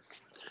that works.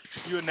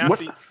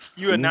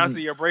 You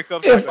announcing your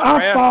breakup. If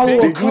I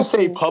follow, did you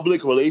say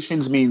public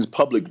relations means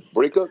public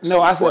breakups?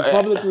 No, I said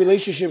public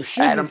relationships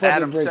should be public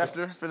Adam breakups.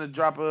 Schefter finna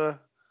drop a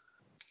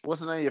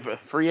what's the name? A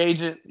free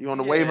agent? You on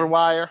the waiver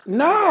wire?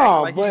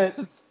 No, but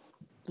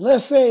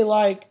let's say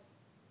like,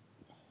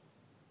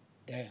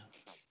 damn.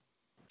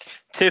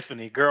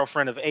 Tiffany,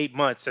 girlfriend of 8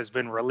 months, has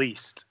been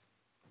released.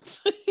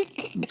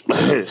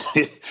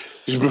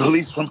 She's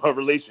released from her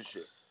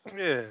relationship.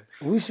 Yeah.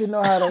 We should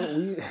know how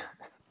to.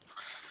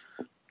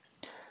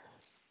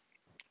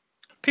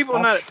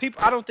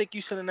 I don't think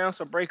you should announce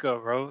a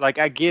breakup, bro. Like,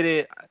 I get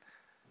it.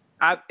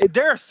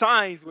 There are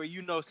signs where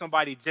you know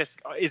somebody just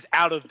is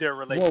out of their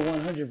relationship. Well,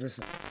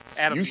 100%.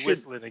 Adam, you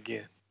whistling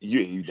again.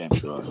 You damn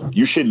sure.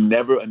 You should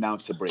never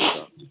announce a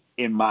breakup,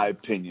 in my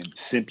opinion,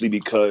 simply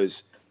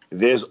because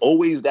there's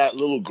always that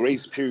little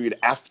grace period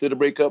after the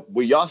breakup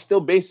where y'all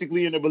still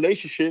basically in a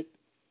relationship,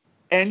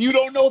 and you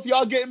don't know if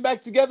y'all getting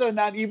back together or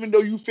not, even though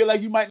you feel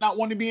like you might not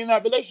want to be in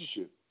that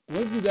relationship.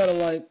 What if you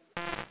gotta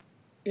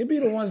it be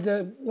the ones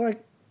that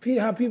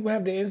how people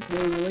have their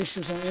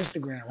relationships on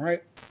Instagram,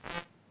 right?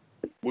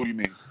 What do you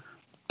mean?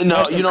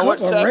 No, you know what,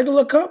 Chef? A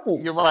regular couple.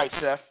 You're right,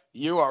 Chef.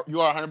 You are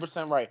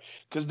 100% right.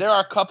 Because there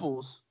are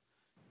couples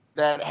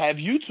that have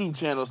YouTube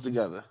channels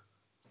together.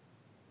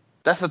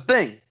 That's a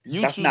thing.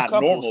 YouTube that's not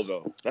couples. Normal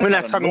though. We're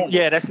not talking.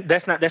 Yeah,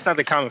 that's not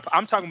the common.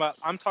 I'm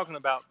talking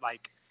about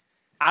like,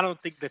 I don't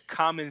think the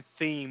common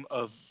theme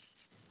of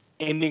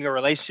ending a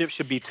relationship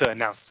should be to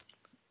announce,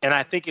 and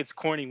I think it's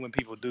corny when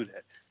people do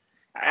that.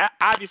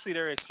 Obviously,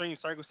 there are extreme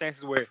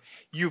circumstances where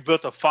you've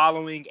built a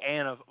following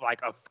and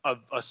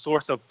a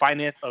source of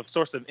finance, a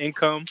source of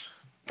income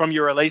from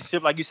your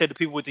relationship. Like you said, the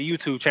people with the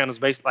YouTube channels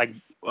based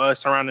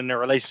surrounding their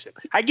relationship.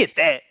 I get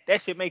that.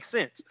 That shit makes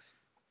sense.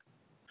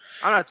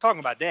 I'm not talking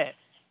about that.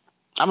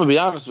 I'm gonna be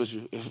honest with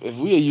you. If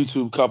we a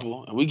YouTube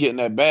couple and we get in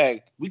that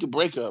bag, we could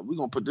break up. We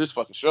gonna put this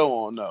fucking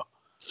show on though.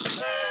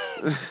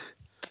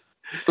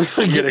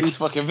 Get these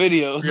fucking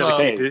videos.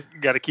 You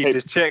gotta keep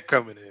this check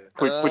coming in.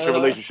 Put your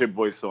relationship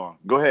voice on.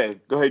 Go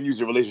ahead and use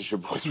your relationship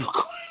voice real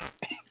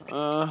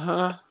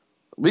quick.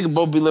 We could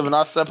both be living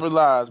our separate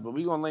lives, but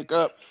we gonna link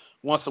up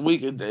once a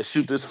week and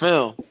shoot this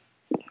film.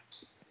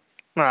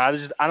 No, I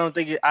don't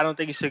think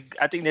it should.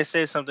 I think that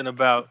says something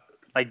about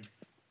like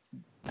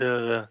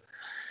the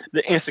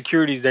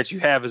insecurities that you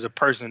have as a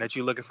person, that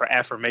you're looking for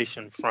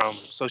affirmation from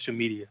social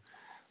media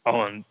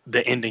on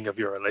the ending of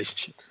your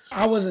relationship.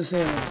 I wasn't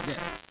saying like that.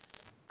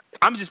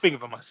 I'm just speaking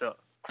for myself.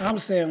 I'm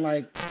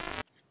saying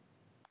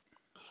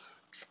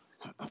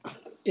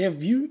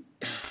if you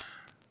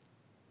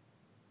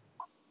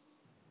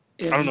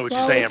I don't know what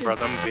you're saying,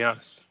 brother. I'm gonna be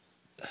honest.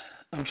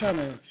 I'm trying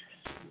to.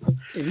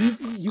 If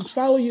you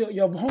follow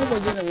your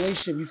homeboy in a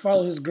relationship, you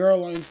follow his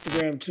girl on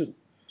Instagram too.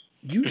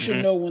 You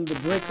should know when the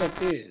breakup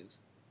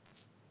is.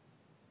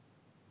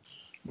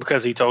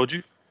 Because he told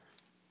you?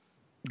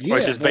 Yeah, or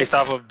it's just based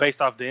off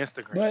the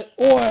Instagram. But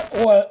or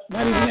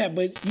not even that,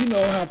 but you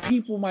know how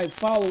people might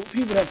follow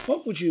people that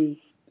fuck with you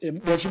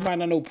that you might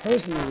not know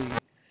personally,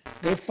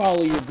 they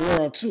follow your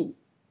girl too.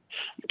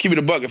 Keep it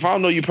a buck. If I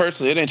don't know you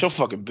personally, it ain't your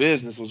fucking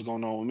business what's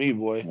going on with me,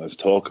 boy. Let's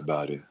talk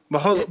about it.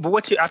 But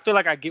I feel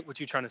like I get what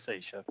you're trying to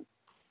say, Chef.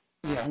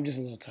 Yeah, I'm just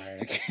a little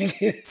tired. I can't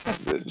get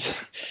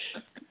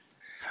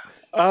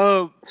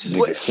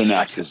it.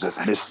 Synapse is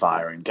just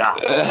misfiring.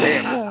 God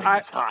damn,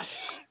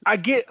 I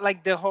get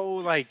like the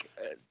whole like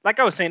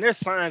I was saying, there's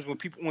signs when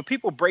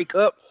people break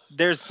up.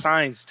 There's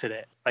signs to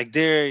that. Like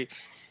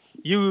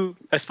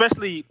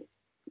especially.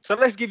 So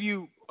let's give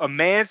you a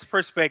man's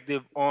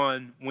perspective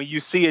on when you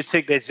see a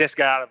chick that just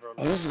got out of her life.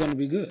 Oh, this is gonna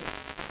be good.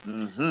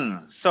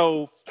 Mm-hmm.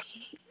 So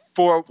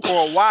for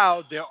a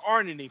while there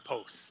aren't any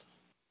posts.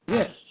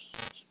 Yeah.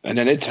 And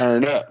then it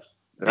turned up.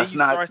 That's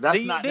not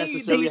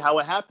necessarily how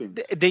it happens.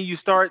 Then you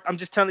start. I'm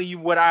just telling you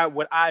what I've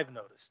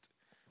noticed.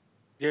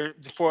 There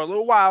for a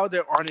little while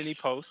there aren't any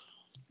posts.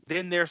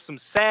 Then there's some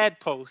sad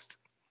posts.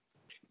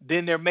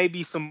 Then there may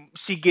be some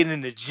she getting in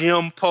the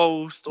gym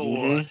post,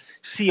 or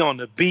she on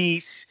the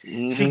beach.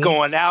 She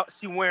going out.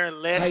 She wearing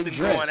less Tight and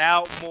dress. going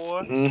out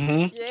more.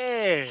 Mm-hmm.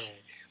 Yeah,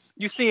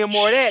 you seeing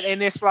more of that,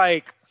 and it's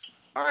like,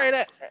 all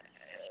right,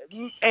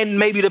 and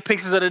maybe the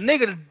pictures of the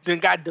nigga then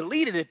got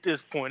deleted at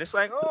this point. It's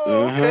like,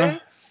 oh, okay,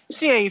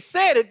 she ain't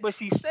said it, but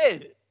she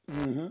said it.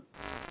 Mm-hmm.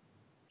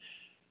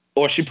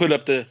 Or she put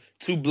up the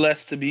too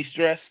blessed to be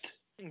stressed.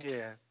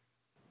 Yeah,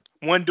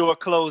 one door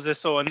closes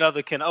so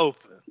another can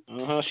open.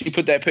 She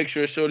put that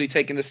picture of Shorty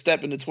taking a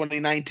step into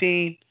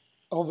 2019.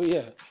 Over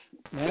man,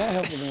 that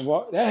happened.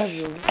 That happened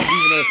even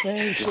that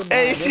same shit.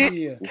 Hey, every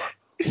year.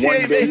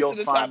 One day you'll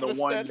find the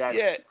one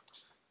that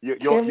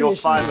you'll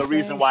find the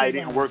reason why it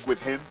didn't work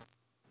with him.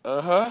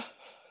 Don't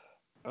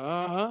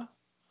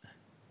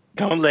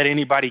let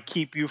anybody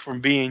keep you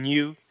from being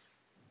you.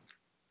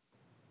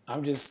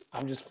 I'm just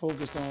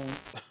focused on.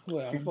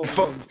 Well, I'm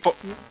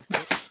focused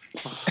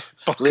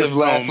Live,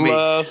 laugh,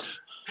 love.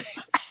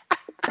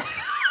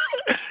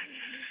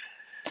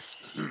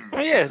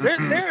 Yeah,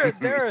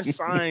 there are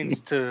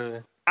signs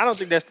to. I don't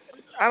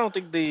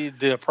think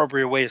the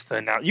appropriate way is to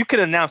announce. You can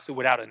announce it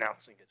without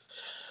announcing it.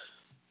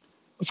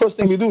 The first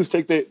thing they do is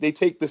take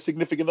the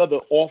significant other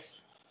off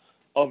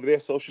of their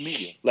social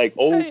media, like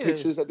old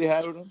pictures that they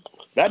had of them.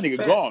 That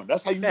nigga gone.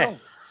 That's how you know.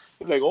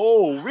 You're like,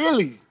 oh,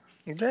 really?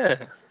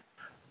 Yeah.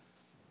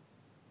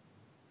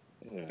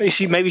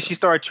 Maybe she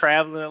started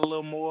traveling a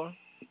little more.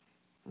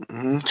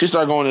 She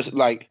started going to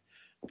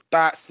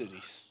thought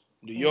cities: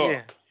 New York,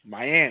 Yeah.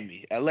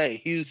 Miami, LA,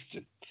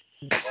 Houston.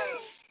 You know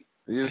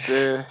what I'm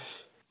saying?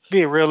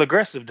 Being real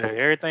aggressive there.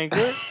 Everything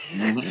good?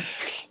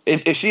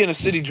 If she in a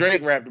city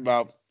Drake rapped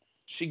about,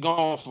 she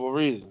gone for a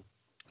reason.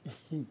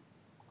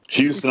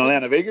 Houston,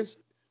 Atlanta, Vegas.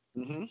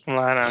 Line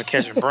out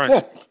catching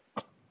brunch.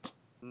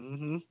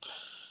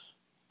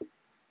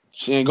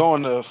 She ain't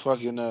going to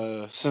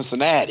fucking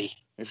Cincinnati.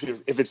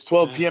 If it's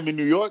 12 p.m. in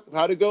New York,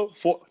 how'd it go?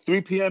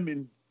 3 p.m.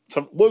 in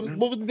what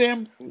was the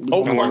damn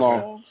open mic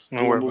songs?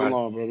 Don't worry about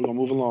along, bro. We're gonna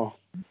move along.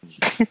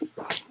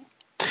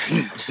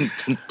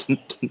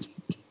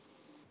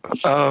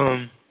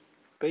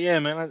 But yeah,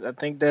 man, I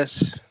think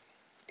there's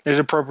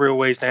appropriate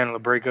ways to handle a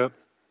breakup.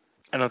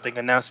 I don't think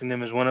announcing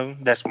them is one of them.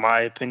 That's my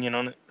opinion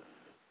on it.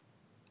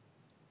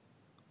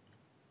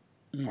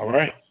 All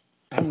right.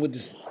 I'm with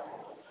this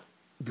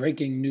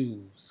breaking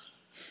news.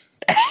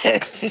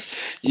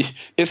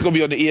 It's gonna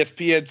be on the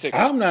ESPN ticker.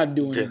 I'm not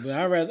doing it, but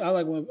I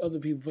like when other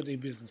people put their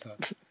business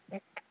up.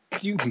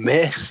 You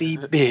messy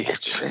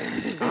bitch.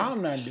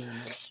 I'm not doing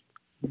it.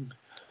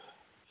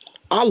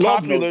 I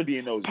love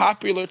being nosy.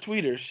 Popular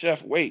tweeter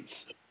Chef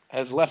Waits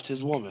has left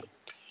his woman.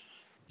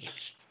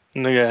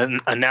 Nigga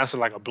announcing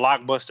like a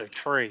blockbuster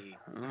trade.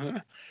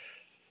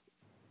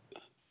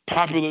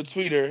 Popular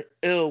tweeter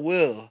Ill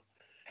Will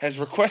has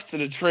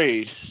requested a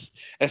trade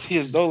as he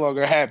is no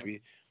longer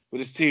happy with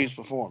his team's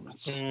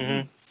performance.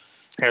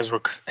 Has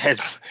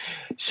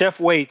Chef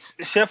Waits'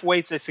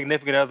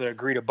 significant other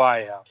agreed to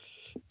buyout?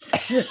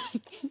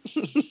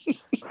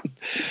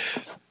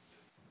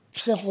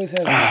 Chef Waits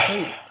has been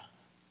traded.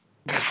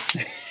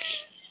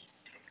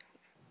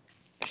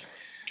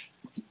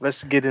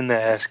 Let's get into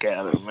Ask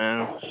Adam,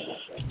 man.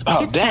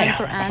 Oh, It's damn. time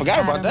for I Ask forgot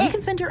Adam. about that. You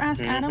can send your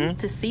Ask Adams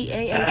to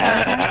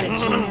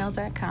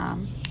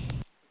caapodcast@gmail.com.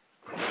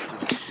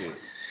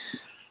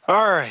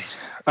 All right.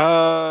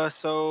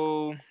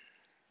 So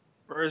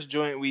first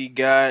joint we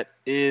got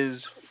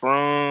is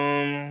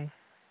from.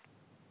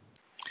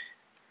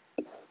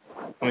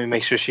 Let me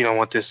make sure she don't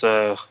want this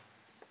sent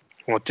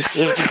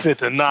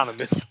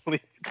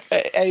anonymously.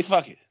 Hey,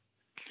 fuck it.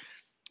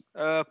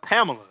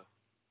 Pamela.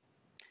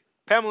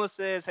 Pamela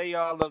says, "Hey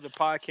y'all, I love the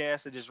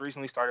podcast. I just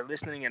recently started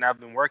listening, and I've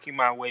been working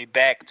my way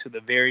back to the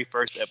very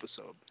first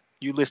episode.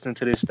 You listening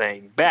to this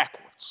thing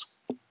backwards."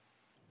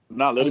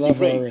 Let I it love be her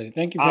great. already.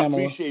 Thank you, I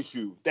Pamela. appreciate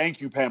you. Thank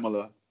you,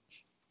 Pamela.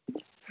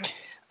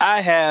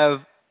 I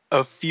have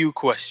a few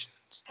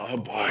questions. Oh,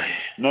 boy.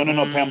 No,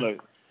 Pamela.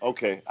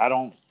 Okay, I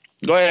don't.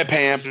 Go ahead,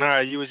 Pam. Nah,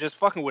 you was just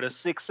fucking with us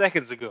 6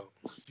 seconds ago.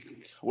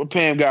 What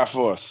Pam got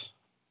for us?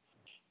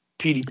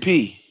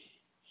 PDP.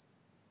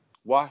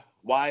 Why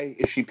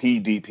is she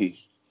PDP?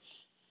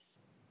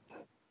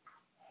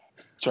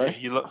 Trey?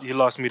 You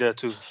lost me there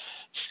too.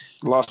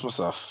 Lost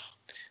myself.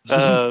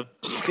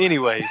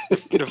 Anyways,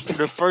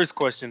 the first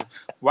question: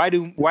 Why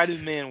do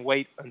men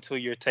wait until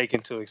you're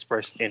taken to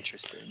express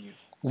interest in you?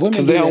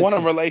 Because they don't want a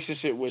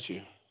relationship with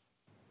you.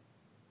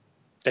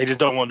 They just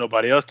don't want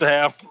nobody else to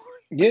have.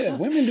 Yeah,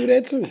 women do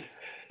that too.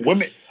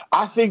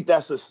 I think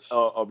that's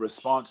a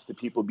response to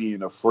people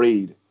being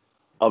afraid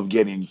of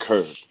getting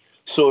curved.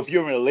 So if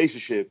you're in a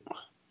relationship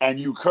and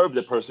you curve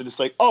the person, it's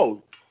like,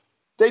 oh,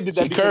 they did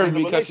that because they're in a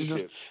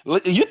relationship.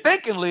 You're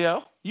thinking,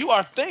 Leo. You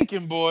are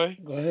thinking, boy.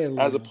 Go ahead,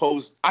 Leo. As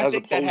opposed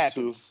that to,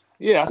 happens.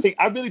 yeah,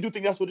 I really do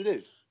think that's what it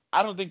is.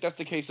 I don't think that's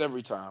the case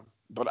every time,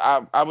 but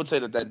I would say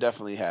that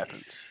definitely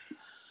happens.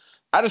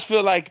 I just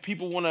feel like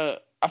people want to.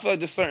 I feel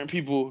like there's certain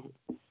people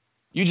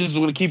you just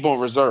want to keep on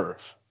reserve.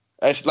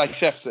 As like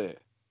Chef said,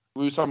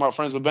 we were talking about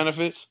friends with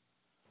benefits.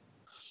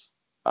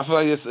 I feel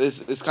like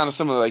it's kind of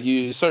similar. Like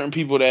certain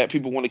people that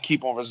people want to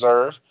keep on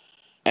reserve,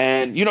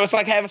 and it's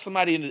like having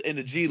somebody in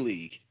the G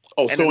League.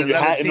 Oh, throwing your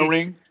hat in the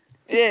ring.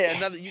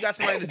 Yeah, you got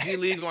somebody in the G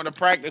League on the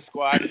practice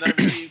squad, and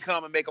another team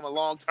come and make them a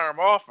long-term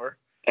offer.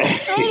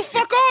 Oh,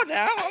 fuck on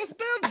now! I was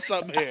building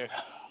something here.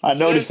 I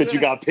noticed that you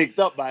got picked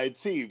up by a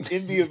team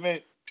in the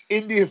event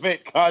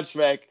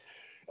contract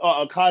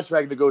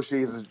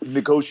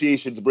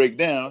negotiations break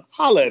down.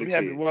 Holla at We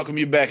have to welcome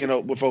you back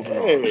with open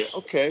arms.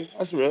 Okay,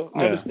 that's real.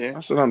 I understand.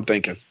 That's what I'm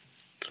thinking.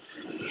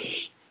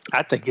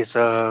 I think it's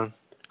some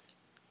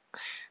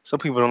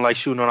people don't like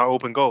shooting on an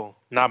open goal.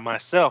 Not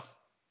myself,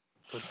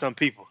 but some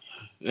people.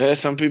 Yeah,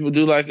 some people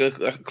do like a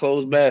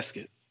closed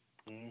basket.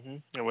 Mm-hmm.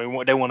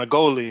 And they want a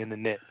goalie in the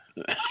net.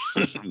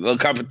 Little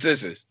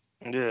competition.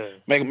 Yeah.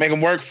 Make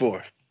them work for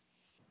it.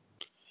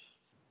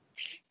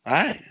 All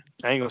right.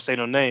 I ain't gonna say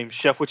no names.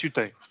 Chef, what you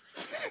think?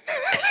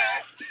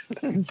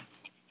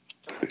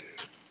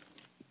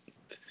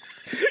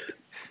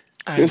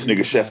 This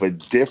nigga Chef a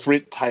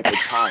different type of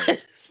time.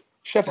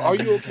 Chef, are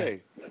you okay?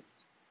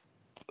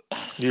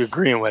 You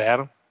agreeing with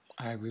Adam?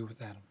 I agree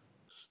with Adam.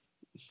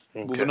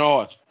 Okay. Moving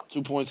on.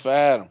 2 points for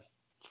Adam.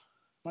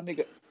 My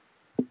nigga.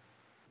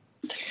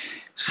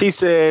 She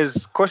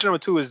says, question number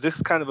 2 is this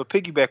is kind of a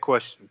piggyback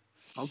question.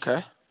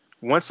 Okay.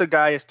 Once a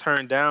guy is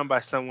turned down by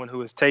someone who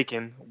is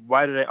taken,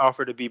 why do they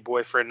offer to be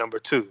boyfriend number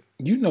 2?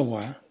 You know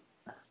why.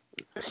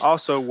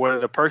 Also, what are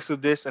the perks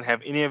of this, and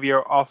have any of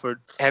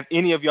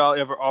y'all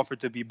ever offered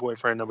to be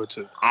boyfriend number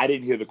 2? I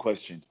didn't hear the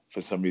question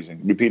for some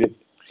reason. Repeat it.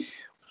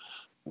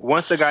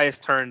 Once a guy is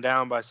turned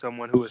down by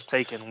someone who is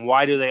taken,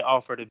 why do they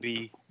offer to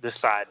be the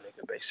side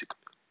nigga, basically?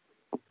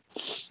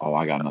 Oh,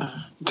 I got nothing.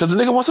 Because the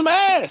nigga wants some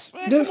ass,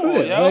 man. That's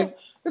it. Yo. Like,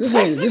 this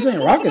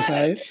ain't rocket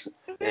science.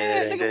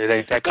 It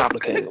ain't that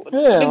complicated.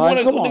 Yeah,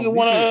 like come on.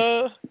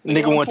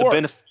 Nigga want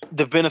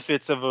the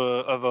benefits of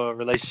a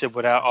relationship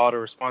without all the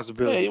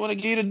responsibility. Yeah, you want to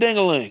give you the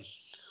ding-a-ling.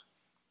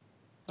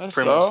 That's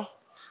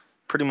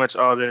pretty much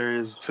all there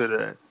is to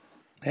that.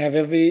 Have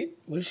ever?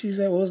 What did she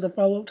say? What was the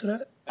follow up to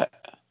that?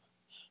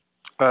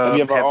 Have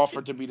you ever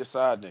offered to be the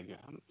side nigga?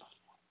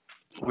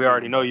 We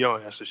already know your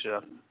answer,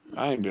 Chef.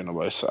 I ain't being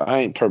nobody's side. I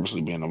ain't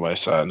purposely being nobody's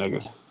side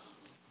nigga.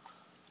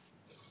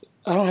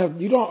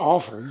 You don't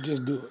offer. You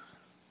just do it.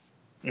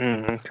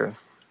 Okay.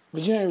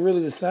 But you ain't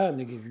really the side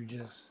nigga if you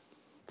just.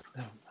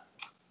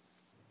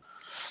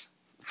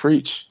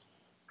 Preach.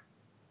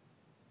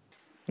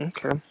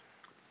 Okay.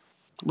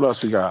 What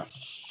else we got?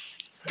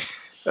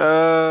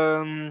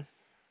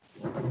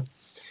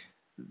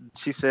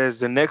 She says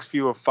the next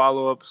few are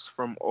follow-ups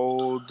from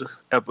old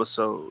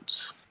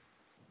episodes.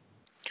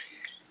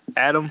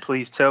 Adam,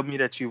 please tell me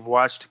that you've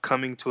watched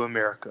Coming to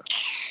America.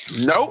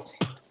 Nope.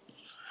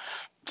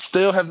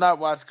 Still have not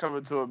watched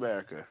Coming to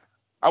America.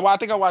 I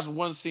think I watched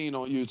one scene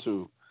on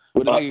YouTube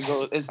where the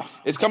nigga goes,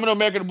 it's Coming to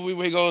America, the movie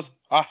where he goes,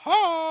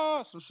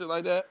 aha, some shit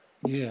like that.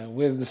 Yeah,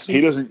 where's the suit?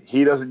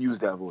 He doesn't use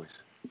that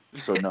voice.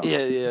 So no.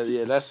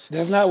 Yeah.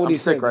 That's not what he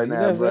says right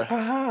now, bro. Like,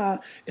 aha.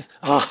 It's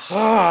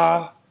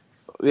aha.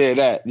 Yeah,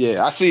 that.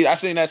 Yeah, I seen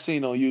that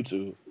scene on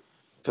YouTube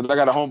because I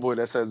got a homeboy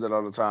that says that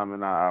all the time,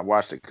 and I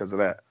watched it because of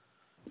that.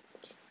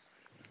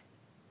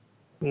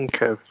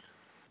 Okay.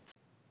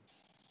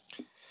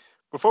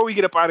 Before we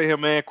get up out of here,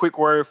 man, quick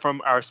word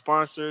from our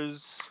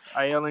sponsors,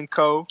 IL &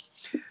 Co.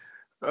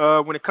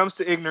 When it comes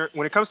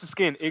to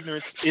skin,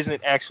 ignorance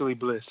isn't actually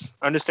bliss.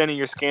 Understanding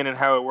your skin and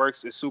how it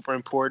works is super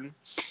important.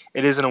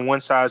 It isn't a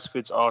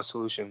one-size-fits-all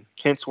solution.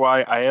 Hence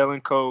why IL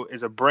 & Co.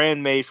 is a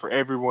brand made for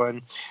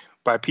everyone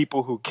by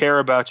people who care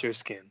about your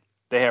skin.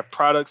 They have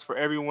products for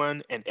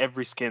everyone and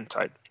every skin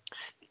type.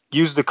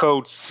 Use the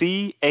code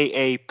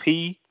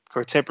CAAP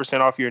for 10%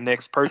 off your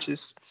next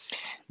purchase.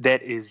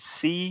 That is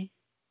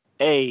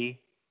CAA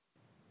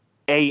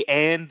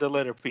and the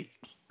letter P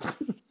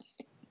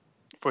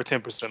for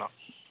 10% off.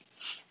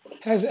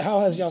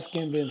 How has y'all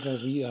skin been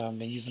since we been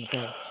using the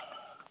product?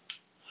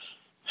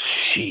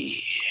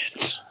 Shit.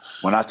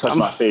 When I touch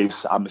my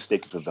face, I'm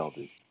mistaken for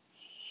velvet.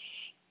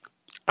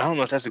 I don't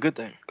know if that's a good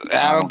thing.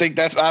 I don't think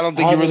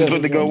you really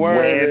put the good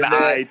word. When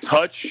I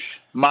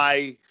touch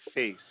my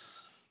face,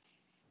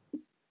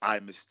 I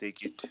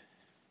mistake it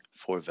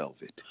for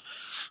velvet.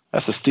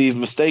 That's a Steve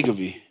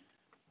Mistakeovy.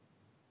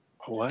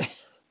 What?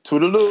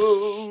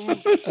 Toodaloo.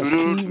 A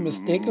Steve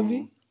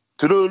Mistakeovy?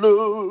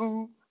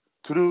 Toodaloo.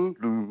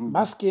 Toodaloo.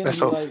 My skin be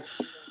like.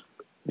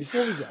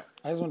 Before we go,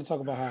 I just want to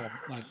talk about how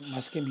like my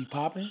skin be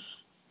popping.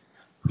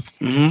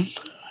 Mm-hmm.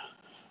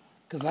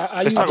 Because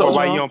I Let's talk about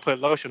why you don't put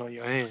lotion on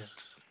your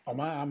hands. On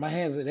my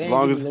hands, they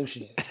ain't give me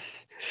lotion yet.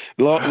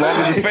 Long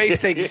as his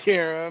face taken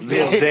care of.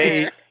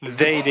 They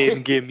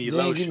didn't give me lotion.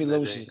 They ain't give me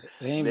lotion.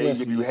 They ain't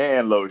blessed me. Give you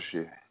hand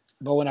lotion.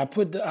 But when I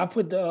put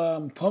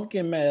the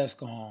pumpkin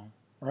mask on,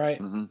 right?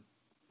 Mm-hmm.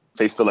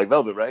 Face feel like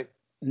velvet, right?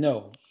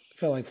 No, it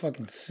felt like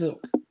fucking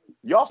silk.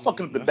 Y'all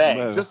fucking up the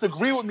bag. Just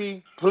agree with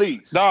me,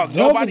 please. Dog,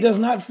 velvet does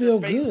not feel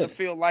good. To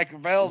feel like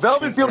velvet.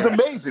 Velvet feels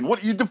amazing.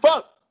 What you the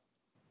fuck?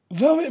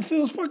 Velvet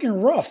feels fucking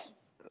rough.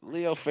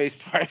 Leo face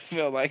probably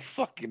feel like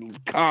fucking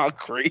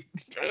concrete.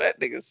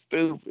 That nigga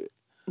stupid.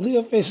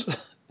 Leo face.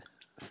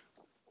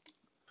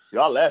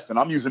 Y'all laughing.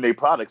 I'm using their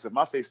products. If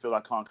my face feel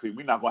like concrete,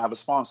 we're not gonna have a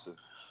sponsor.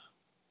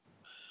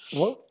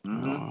 What?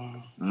 Mm-hmm.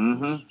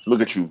 Mm-hmm.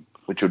 Look at you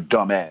with your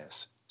dumb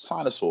ass.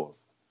 Sign us off.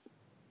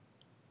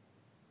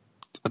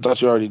 I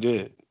thought you already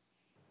did.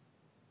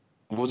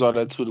 What was all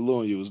that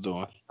toodaloo you was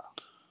doing?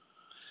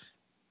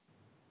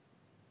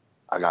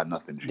 I got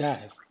nothing.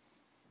 Guys,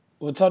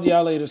 we'll talk to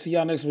y'all later. See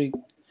y'all next week.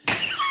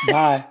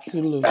 Bye.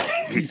 Toodaloo.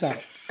 Peace out.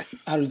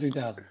 Out of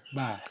 3000.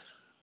 Bye.